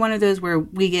might be one of those where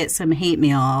we get some hate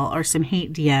mail or some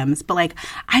hate DMs, but like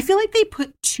I feel like they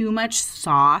put too much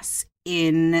sauce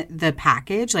in the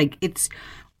package. Like it's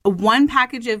 1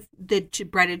 package of the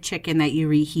breaded chicken that you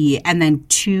reheat and then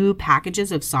 2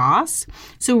 packages of sauce.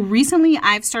 So recently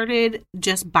I've started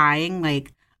just buying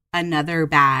like another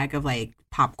bag of like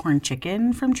popcorn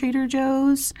chicken from Trader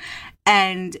Joe's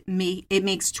and it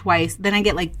makes twice. Then I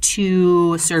get like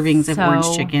 2 servings of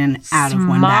orange chicken out of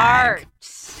 1 bag.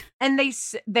 And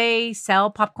they sell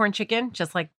popcorn chicken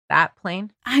just like that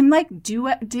plain? I'm like,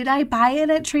 did I buy it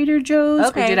at Trader Joe's?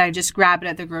 Okay. Or did I just grab it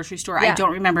at the grocery store? Yeah. I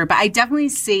don't remember. But I definitely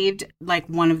saved like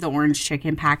one of the orange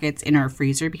chicken packets in our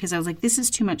freezer because I was like, this is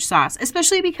too much sauce.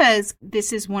 Especially because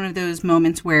this is one of those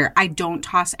moments where I don't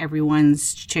toss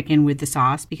everyone's chicken with the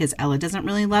sauce because Ella doesn't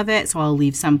really love it. So I'll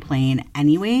leave some plain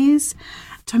anyways.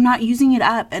 So I'm not using it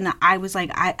up. And I was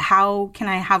like, how can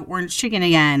I have orange chicken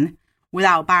again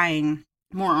without buying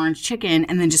more orange chicken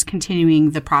and then just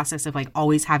continuing the process of like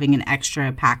always having an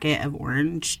extra packet of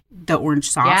the orange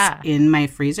sauce in my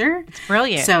freezer. It's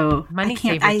brilliant. So money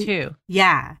saver too.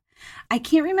 Yeah. I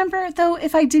can't remember though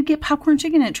if I did get popcorn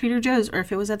chicken at Trader Joe's or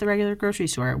if it was at the regular grocery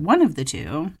store. One of the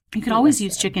two. You could always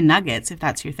use chicken nuggets if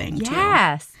that's your thing too.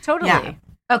 Yes, totally. Yeah.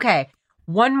 Okay.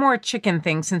 One more chicken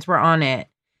thing since we're on it.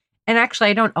 And actually,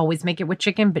 I don't always make it with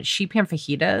chicken, but sheet pan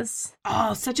fajitas.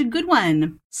 Oh, such a good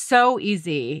one. So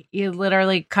easy. You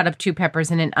literally cut up 2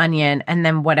 peppers and an onion and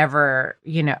then whatever,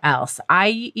 else.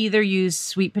 I either use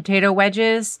sweet potato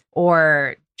wedges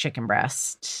or chicken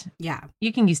breast. Yeah.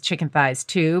 You can use chicken thighs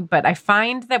too, but I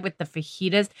find that with the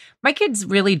fajitas, my kids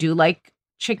really do like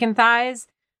chicken thighs,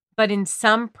 but in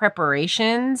some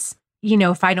preparations,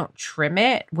 if I don't trim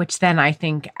it, which then I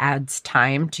think adds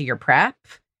time to your prep,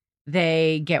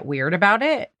 they get weird about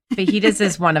it. Fajitas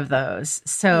is one of those.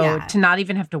 So to not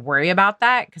even have to worry about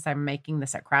that, because I'm making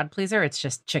this at Crowd Pleaser, it's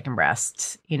just chicken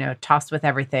breast, tossed with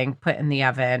everything, put in the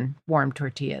oven, warm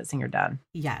tortillas, and you're done.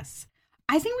 Yes.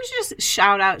 I think we should just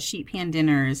shout out sheet pan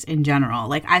dinners in general.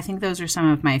 Like, I think those are some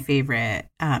of my favorite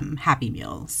Happy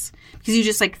Meals because you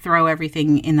just like throw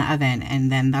everything in the oven and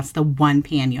then that's the one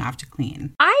pan you have to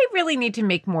clean. I really need to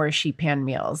make more sheet pan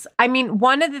meals. I mean,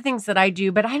 one of the things that I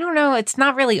do, but I don't know, it's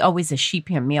not really always a sheet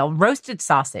pan meal. Roasted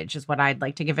sausage is what I'd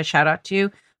like to give a shout out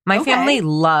to. My family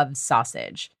loves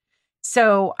sausage.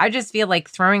 So I just feel like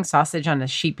throwing sausage on a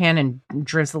sheet pan and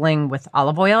drizzling with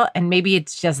olive oil, and maybe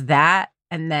it's just that.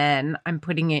 And then I'm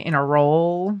putting it in a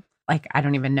roll. Like, I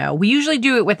don't even know. We usually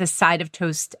do it with a side of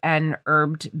toast and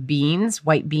herbed beans,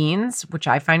 white beans, which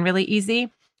I find really easy.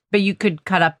 But you could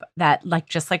cut up that, like,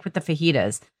 just like with the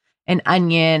fajitas, an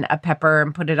onion, a pepper,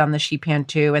 and put it on the sheet pan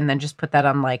too. And then just put that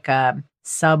on like a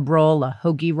sub roll, a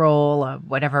hoagie roll, a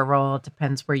whatever roll. It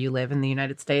depends where you live in the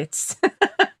United States.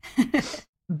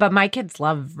 But my kids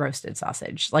love roasted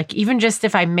sausage. Like, even just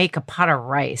if I make a pot of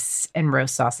rice and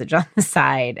roast sausage on the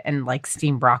side and like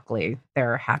steam broccoli,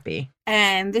 they're happy.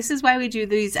 And this is why we do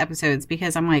these episodes,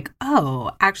 because I'm like,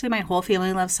 oh, actually my whole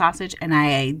family loves sausage and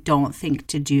I don't think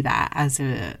to do that as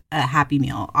a Happy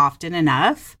Meal often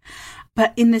enough.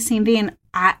 But in the same vein,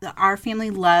 our family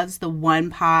loves the one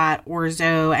pot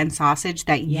orzo and sausage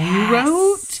that you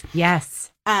wrote. Yes.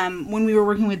 When we were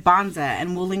working with Banza,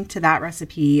 and we'll link to that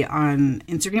recipe on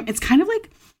Instagram. It's kind of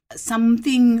like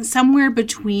something somewhere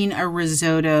between a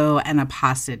risotto and a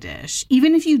pasta dish.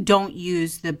 Even if you don't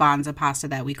use the Banza pasta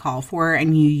that we call for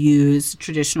and you use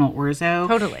traditional orzo,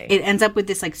 totally, it ends up with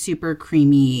this like super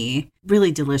creamy,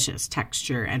 really delicious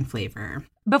texture and flavor.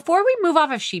 Before we move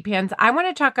off of sheet pans, I want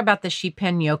to talk about the sheet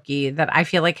pan gnocchi that I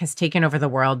feel like has taken over the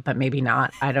world, but maybe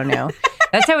not. I don't know.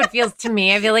 That's how it feels to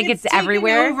me. I feel like it's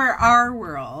everywhere. It's taken over our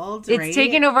world, right? It's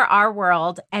taken over our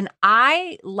world, and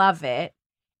I love it.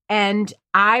 And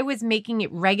I was making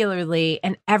it regularly,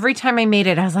 and every time I made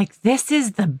it, I was like, this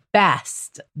is the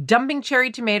best. Dumping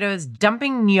cherry tomatoes,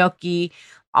 dumping gnocchi,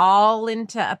 all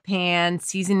into a pan,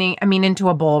 into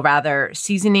a bowl rather,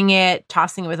 seasoning it,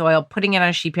 tossing it with oil, putting it on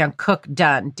a sheet pan, cook,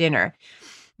 done, dinner.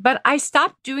 But I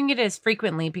stopped doing it as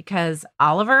frequently because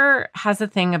Oliver has a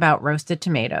thing about roasted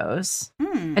tomatoes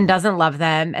and doesn't love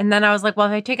them. And then I was like, well,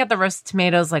 if I take out the roasted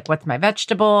tomatoes, like, what's my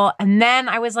vegetable? And then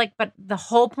I was like, but the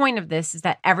whole point of this is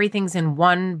that everything's in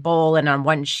one bowl and on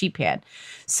one sheet pan.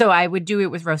 So I would do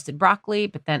it with roasted broccoli,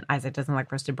 but then Isaac doesn't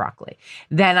like roasted broccoli.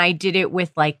 Then I did it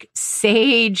with like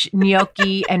sage,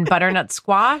 gnocchi, and butternut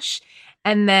squash.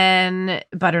 And then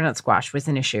butternut squash was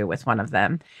an issue with one of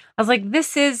them. I was like,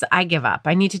 I give up.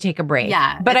 I need to take a break.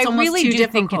 Yeah. But I really do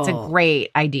think it's a great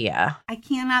idea. I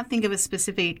cannot think of a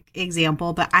specific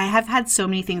example, but I have had so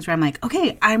many things where I'm like,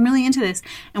 okay, I'm really into this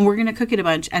and we're going to cook it a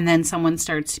bunch. And then someone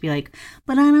starts to be like,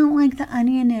 but I don't like the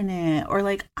onion in it. Or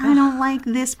like, I don't like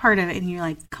this part of it. And you're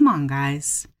like, come on,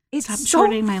 guys. Stop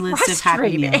shorting my list of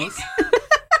Happy Meals.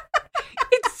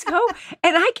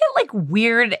 And I get like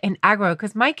weird and aggro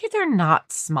because my kids are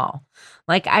not small.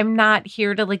 Like, I'm not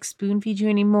here to like spoon feed you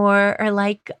anymore, or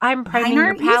like I'm priming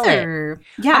your palate. Either.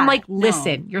 Yeah, I'm like,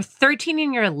 listen, you're 13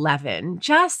 and you're 11.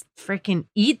 Just freaking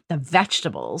eat the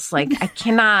vegetables. Like, I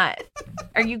cannot.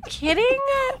 Are you kidding?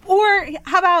 Or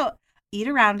how about eat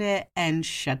around it and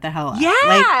shut the hell up? Yeah.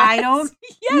 Like, I don't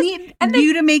need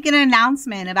you to make an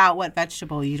announcement about what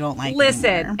vegetable you don't like. Listen,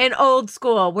 anymore. in old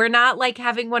school, we're not like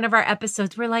having one of our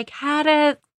episodes. We're like, how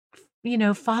to,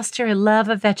 foster a love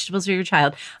of vegetables for your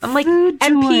child. I'm like, Food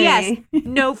and joy. P.S.,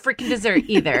 no freaking dessert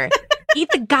either. Eat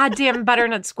the goddamn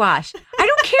butternut squash. I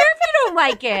don't care if you don't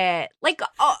like it. Like,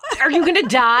 are you going to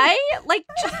die? Like,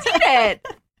 just eat it.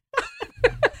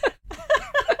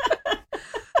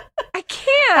 I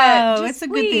can't. Oh, it's a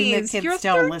good thing that kids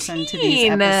don't listen to these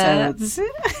 13. episodes.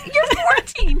 You're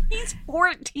 14. He's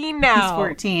 14 now. He's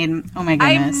 14. Oh my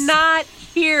goodness. I'm not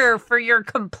here for your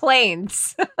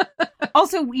complaints.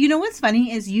 Also, you know what's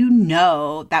funny is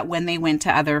that when they went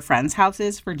to other friends'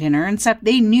 houses for dinner and stuff,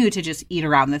 they knew to just eat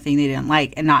around the thing they didn't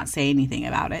like and not say anything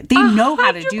about it. They know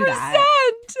how to do that.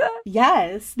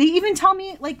 Yes. They even tell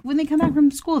me, like, when they come back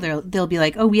from school, they'll be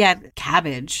like, oh, we had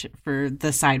cabbage for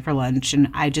the side for lunch and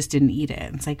I just didn't eat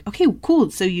it. It's like, okay,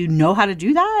 cool. So you know how to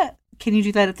do that? Can you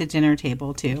do that at the dinner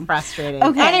table too? Frustrating.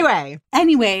 Okay.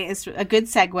 Anyway, it's a good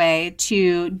segue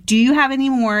to, do you have any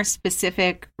more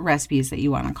specific recipes that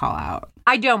you want to call out?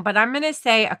 I don't, but I'm going to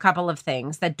say a couple of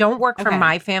things that don't work for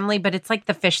my family, but it's like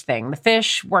the fish thing. The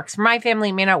fish works for my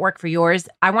family, may not work for yours.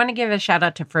 I want to give a shout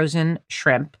out to frozen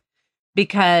shrimp,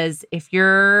 because if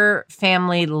your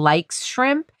family likes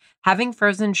shrimp, having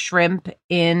frozen shrimp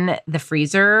in the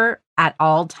freezer at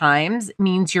all times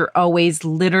means you're always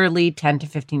literally 10 to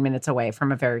 15 minutes away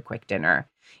from a very quick dinner.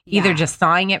 Either just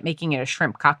thawing it, making it a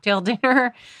shrimp cocktail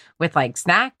dinner with like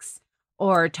snacks,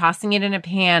 or tossing it in a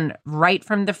pan right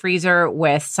from the freezer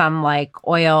with some like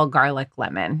oil, garlic,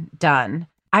 lemon. Done.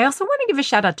 I also want to give a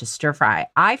shout out to stir fry.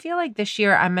 I feel like this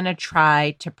year I'm going to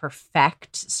try to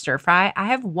perfect stir fry. I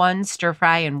have one stir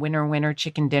fry in winter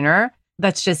chicken dinner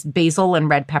that's just basil and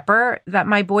red pepper that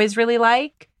my boys really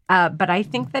like. But I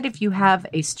think that if you have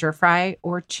a stir fry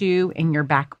or two in your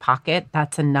back pocket,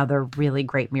 that's another really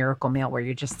great miracle meal where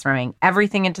you're just throwing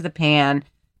everything into the pan,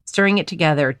 stirring it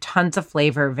together, tons of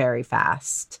flavor very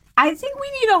fast. I think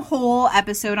we need a whole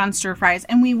episode on stir fries,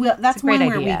 and we will. That's one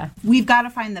where we've got to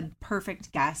find the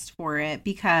perfect guest for it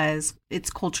because it's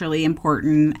culturally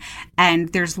important,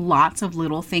 and there's lots of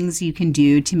little things you can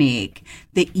do to make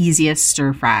the easiest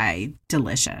stir fry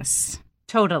delicious.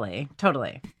 Totally.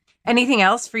 Anything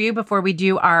else for you before we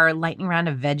do our lightning round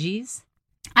of veggies?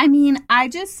 I mean, I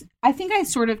think I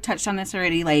sort of touched on this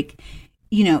already. Like,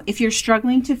 you know, if you're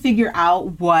struggling to figure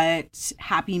out what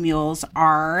Happy Meals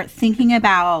are, thinking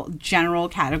about general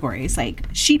categories like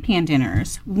sheet pan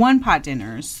dinners, one pot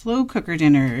dinners, slow cooker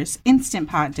dinners, instant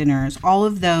pot dinners, all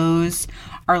of those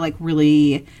are like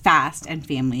really fast and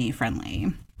family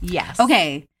friendly. Yes.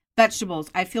 Okay. Vegetables.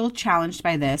 I feel challenged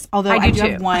by this. Although I do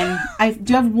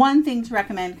have one thing to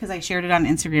recommend because I shared it on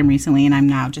Instagram recently and I'm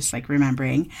now just like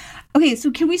remembering. Okay,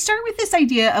 so can we start with this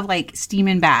idea of like steam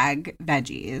and bag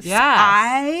veggies? Yeah.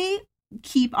 I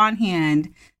keep on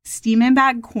hand steam and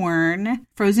bag corn,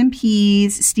 frozen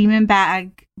peas, steam and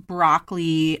bag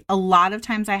broccoli. A lot of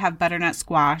times I have butternut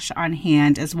squash on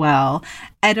hand as well,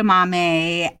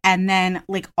 edamame, and then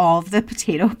like all of the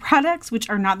potato products, which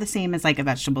are not the same as like a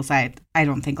vegetable side. I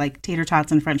don't think like tater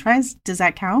tots and french fries. Does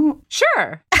that count?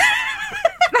 Sure.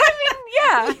 I mean,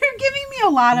 yeah. You're giving me a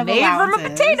lot of made allowances. from a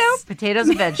potato. Potato's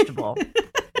a vegetable.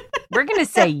 We're going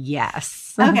to say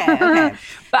yes. Okay.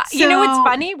 But you know what's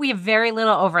funny? We have very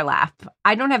little overlap.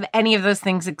 I don't have any of those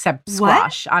things except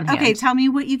squash on hand. Okay, tell me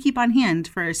what you keep on hand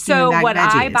for steam and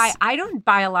bag veggies. I don't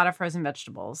buy a lot of frozen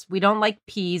vegetables. We don't like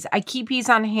peas. I keep peas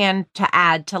on hand to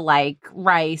add to like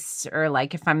rice or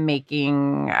like if I'm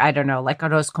making, I don't know, like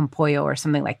arroz con pollo or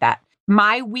something like that.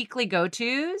 My weekly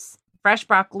go-tos, fresh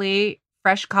broccoli,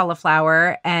 fresh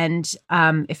cauliflower, and if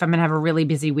I'm going to have a really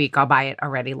busy week, I'll buy it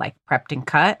already like prepped and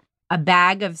cut. A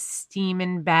bag of steam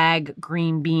and bag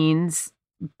green beans,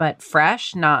 but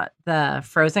fresh, not the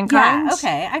frozen kind. Yeah,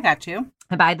 okay, I got you.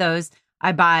 I buy those.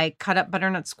 I buy cut up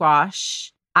butternut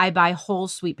squash. I buy whole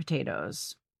sweet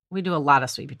potatoes. We do a lot of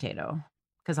sweet potato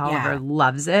because Oliver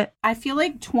loves it. I feel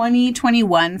like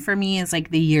 2021 for me is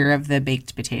like the year of the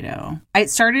baked potato. I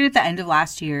started at the end of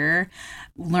last year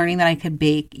learning that I could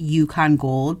bake Yukon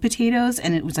Gold potatoes,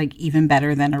 and it was like even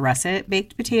better than a russet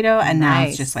baked potato. And now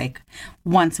it's just like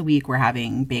once a week we're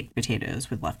having baked potatoes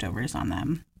with leftovers on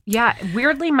them. Yeah,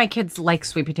 weirdly, my kids like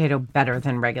sweet potato better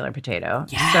than regular potato.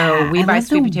 Yeah, so we buy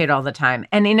sweet potato all the time.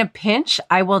 And in a pinch,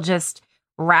 I will just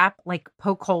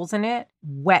poke holes in it,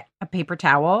 wet a paper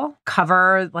towel,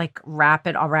 wrap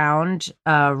it around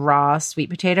a raw sweet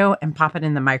potato and pop it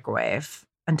in the microwave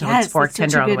until it's fork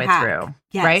tender all the way through.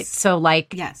 Yes. Right? So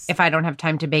if I don't have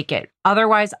time to bake it.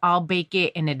 Otherwise, I'll bake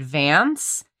it in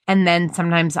advance. And then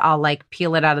sometimes I'll like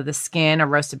peel it out of the skin, a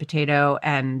roasted potato,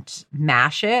 and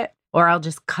mash it. Or I'll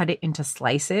just cut it into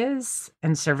slices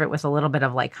and serve it with a little bit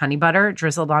of like honey butter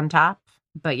drizzled on top.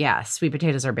 But yeah, sweet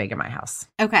potatoes are big in my house.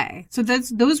 Okay. So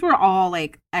those were all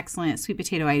like excellent sweet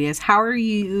potato ideas. How are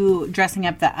you dressing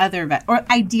up the other or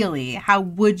ideally, how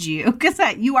would you? Because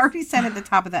you already said at the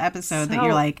top of the episode that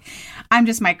you're like, I'm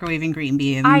just microwaving green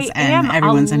beans and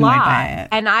everyone's annoyed by it.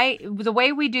 And the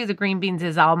way we do the green beans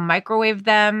is I'll microwave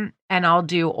them and I'll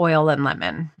do oil and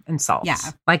lemon and salt. Yeah.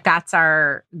 Like that's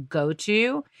our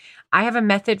go-to. I have a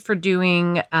method for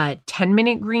doing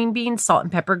 10-minute green beans, salt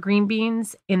and pepper green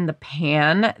beans in the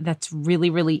pan that's really,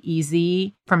 really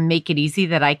easy from Make It Easy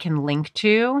that I can link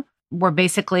to. Where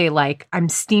basically like I'm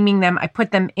steaming them. I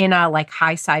put them in a like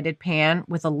high-sided pan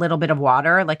with a little bit of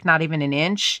water, like not even an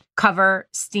inch. Cover,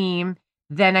 steam.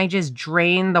 Then I just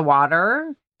drain the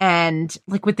water and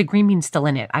like with the green beans still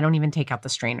in it, I don't even take out the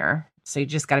strainer. So you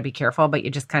just got to be careful, but you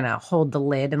just kind of hold the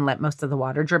lid and let most of the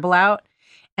water dribble out.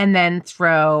 And then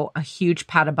throw a huge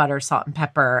pat of butter, salt, and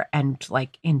pepper, and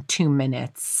like in 2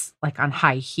 minutes, like on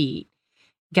high heat,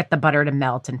 get the butter to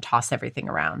melt and toss everything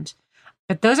around.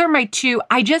 But those are my two.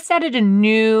 I just added a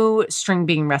new string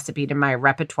bean recipe to my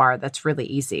repertoire that's really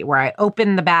easy, where I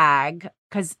open the bag,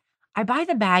 because I buy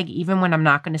the bag even when I'm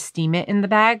not going to steam it in the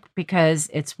bag because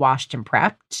it's washed and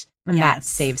prepped, and that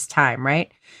saves time, right?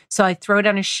 So I throw it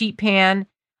on a sheet pan.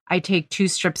 I take 2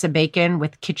 strips of bacon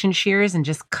with kitchen shears and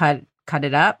just cut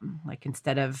it up, like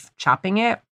instead of chopping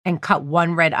it, and cut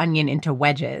 1 red onion into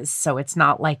wedges. So it's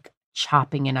not like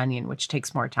chopping an onion, which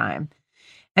takes more time.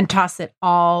 and toss it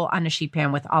all on a sheet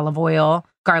pan with olive oil,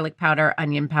 garlic powder,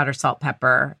 onion powder, salt,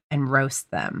 pepper, and roast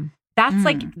them. That's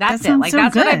that's it. Like,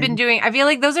 that's what I've been doing. I feel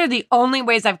like those are the only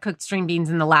ways I've cooked string beans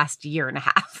in the last year and a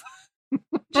half.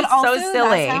 But also, so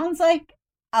silly. That sounds like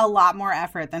a lot more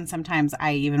effort than sometimes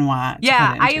I even want.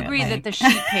 Yeah, I agree that the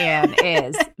sheet pan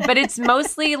is, but it's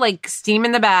mostly like steam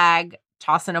in the bag,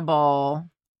 toss in a bowl,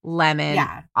 lemon,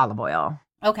 olive oil.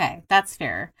 Okay, that's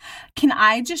fair. Can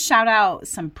I just shout out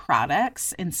some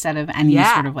products instead of any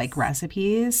sort of like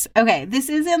recipes? Okay, this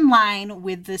is in line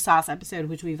with the sauce episode,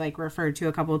 which we've like referred to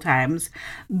a couple of times,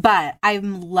 but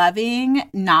I'm loving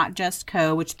Not Just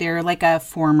Co., which they're like a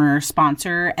former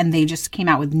sponsor, and they just came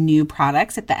out with new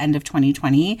products at the end of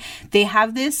 2020. They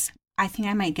have this, I think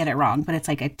I might get it wrong, but it's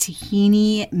like a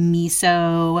tahini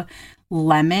miso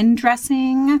lemon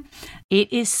dressing.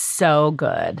 It is so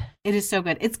good. It is so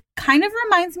good. It kind of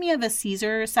reminds me of a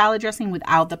Caesar salad dressing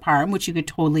without the parm, which you could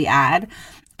totally add.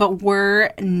 But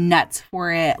we're nuts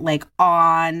for it, like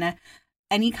on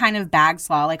any kind of bag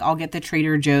slaw. Like I'll get the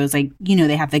Trader Joe's, like, you know,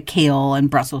 they have the kale and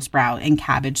Brussels sprout and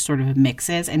cabbage sort of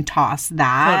mixes and toss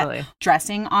that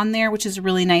dressing on there, which is a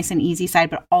really nice and easy side.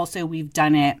 But also we've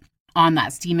done it on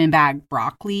that steam and bag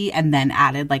broccoli and then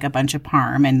added like a bunch of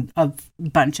parm and a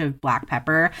bunch of black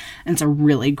pepper. And it's a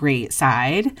really great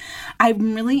side.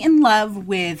 I'm really in love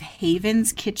with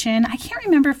Haven's Kitchen. I can't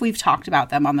remember if we've talked about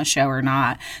them on the show or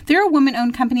not. They're a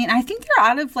woman-owned company, and I think they're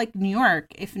out of like New York,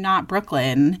 if not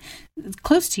Brooklyn,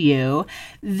 close to you.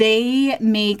 They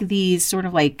make these sort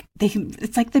of like,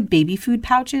 it's like the baby food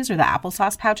pouches or the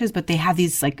applesauce pouches, but they have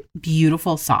these like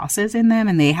beautiful sauces in them,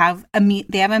 and they have a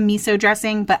miso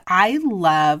dressing, but I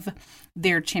love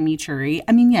their chimichurri.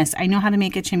 I mean, yes, I know how to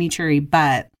make a chimichurri,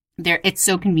 but it's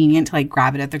so convenient to like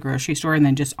grab it at the grocery store and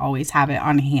then just always have it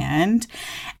on hand.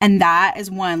 And that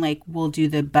is one, like, we'll do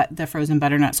the frozen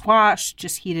butternut squash,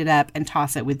 just heat it up and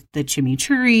toss it with the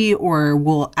chimichurri, or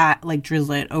we'll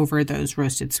drizzle it over those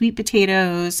roasted sweet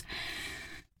potatoes.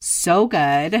 So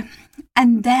good.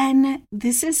 And then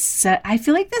I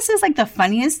feel like this is like the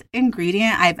funniest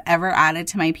ingredient I've ever added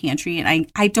to my pantry. And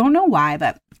I don't know why,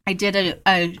 but I did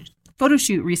a photo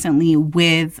shoot recently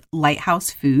with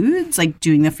Lighthouse Foods, like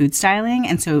doing the food styling.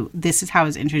 And so this is how I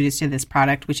was introduced to this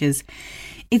product, which is,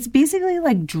 it's basically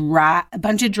like a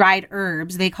bunch of dried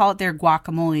herbs. They call it their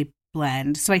guacamole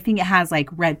blend. So I think it has like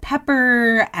red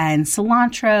pepper and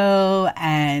cilantro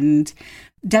and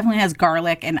definitely has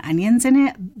garlic and onions in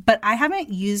it. But I haven't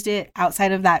used it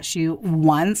outside of that shoot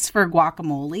once for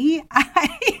guacamole.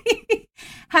 I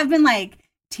have been like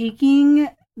taking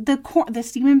the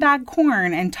steam and bag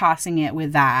corn and tossing it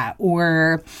with that.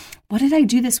 Or what did I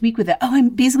do this week with it? Oh, I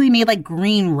basically made like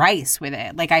green rice with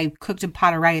it. Like I cooked a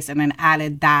pot of rice and then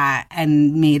added that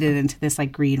and made it into this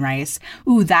like green rice.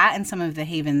 Ooh, that and some of the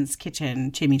Haven's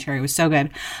Kitchen chimichurri was so good.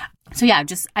 So yeah,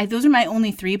 those are my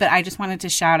only three, but I just wanted to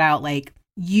shout out, like,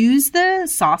 use the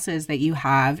sauces that you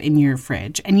have in your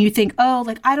fridge. And you think, oh,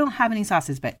 like, I don't have any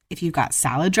sauces. But if you've got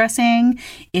salad dressing,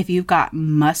 if you've got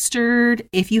mustard,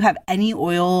 if you have any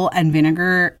oil and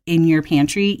vinegar in your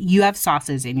pantry, you have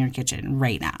sauces in your kitchen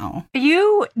right now.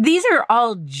 These are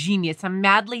all genius. I'm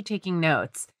madly taking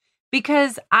notes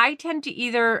because I tend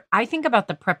to I think about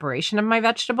the preparation of my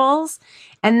vegetables,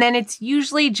 and then it's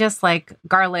usually just like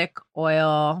garlic,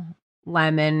 oil,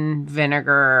 lemon,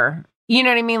 vinegar. You know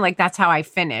what I mean? Like, that's how I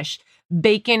finish.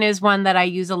 Bacon is one that I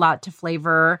use a lot to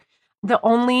flavor. The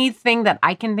only thing that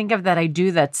I can think of that I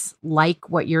do that's like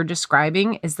what you're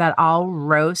describing is that I'll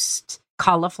roast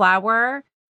cauliflower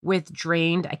with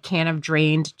a can of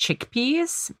drained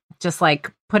chickpeas. Just like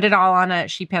put it all on a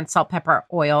sheet pan, salt, pepper,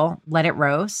 oil, let it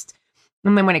roast.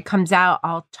 And then when it comes out,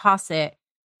 I'll toss it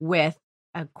with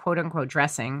a quote unquote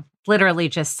dressing, literally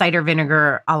just cider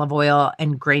vinegar, olive oil,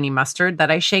 and grainy mustard that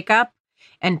I shake up,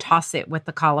 and toss it with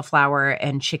the cauliflower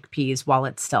and chickpeas while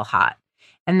it's still hot.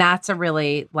 And that's a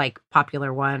really like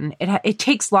popular one. It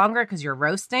takes longer because you're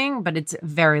roasting, but it's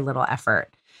very little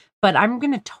effort. But I'm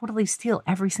going to totally steal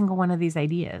every single one of these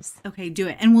ideas. Okay, do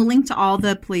it. And we'll link to all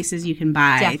the places you can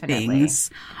buy things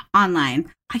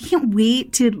online. I can't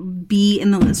wait to be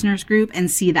in the listeners group and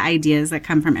see the ideas that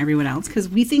come from everyone else, because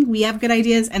we think we have good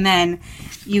ideas and then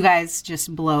you guys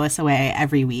just blow us away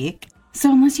every week. So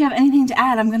unless you have anything to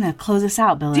add, I'm going to close this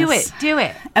out, Billis. Do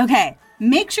it. Okay.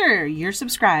 Make sure you're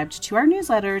subscribed to our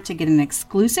newsletter to get an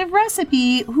exclusive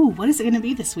recipe. Ooh, what is it going to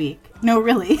be this week? No,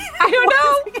 really. I don't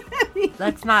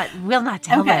know. We'll not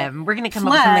tell them. We're going to come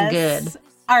up with something good.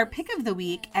 Our pick of the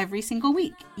week every single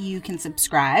week. You can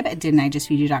subscribe at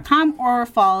didn'tijustfeedyou.com or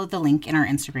follow the link in our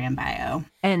Instagram bio.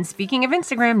 And speaking of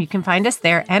Instagram, you can find us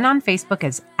there and on Facebook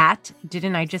as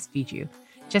 @Didn'tIJustFeedYou.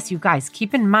 Just you guys,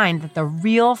 keep in mind that the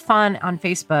real fun on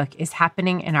Facebook is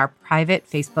happening in our private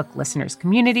Facebook listeners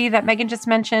community that Megan just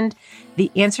mentioned. The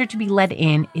answer to be let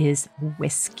in is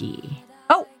whiskey.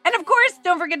 Oh, and of course,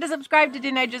 don't forget to subscribe to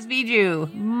Didn't I Just Feed You?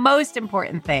 Most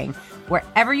important thing,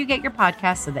 wherever you get your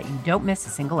podcasts so that you don't miss a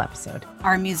single episode.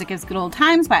 Our music is Good Old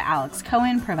Times by Alex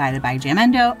Cohen, provided by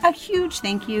Jamendo. A huge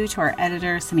thank you to our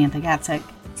editor, Samantha Gatzik.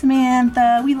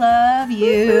 Samantha, we love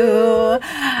you.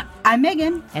 I'm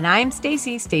Megan. And I'm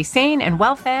Stacy. Stay sane and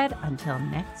well-fed until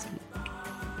next week.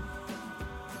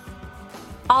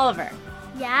 Oliver,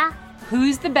 Yeah?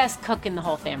 who's the best cook in the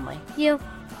whole family? You.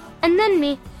 And then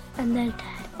me. And then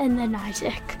Dad. And then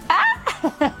Isaac.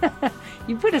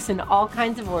 You put us in all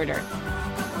kinds of order.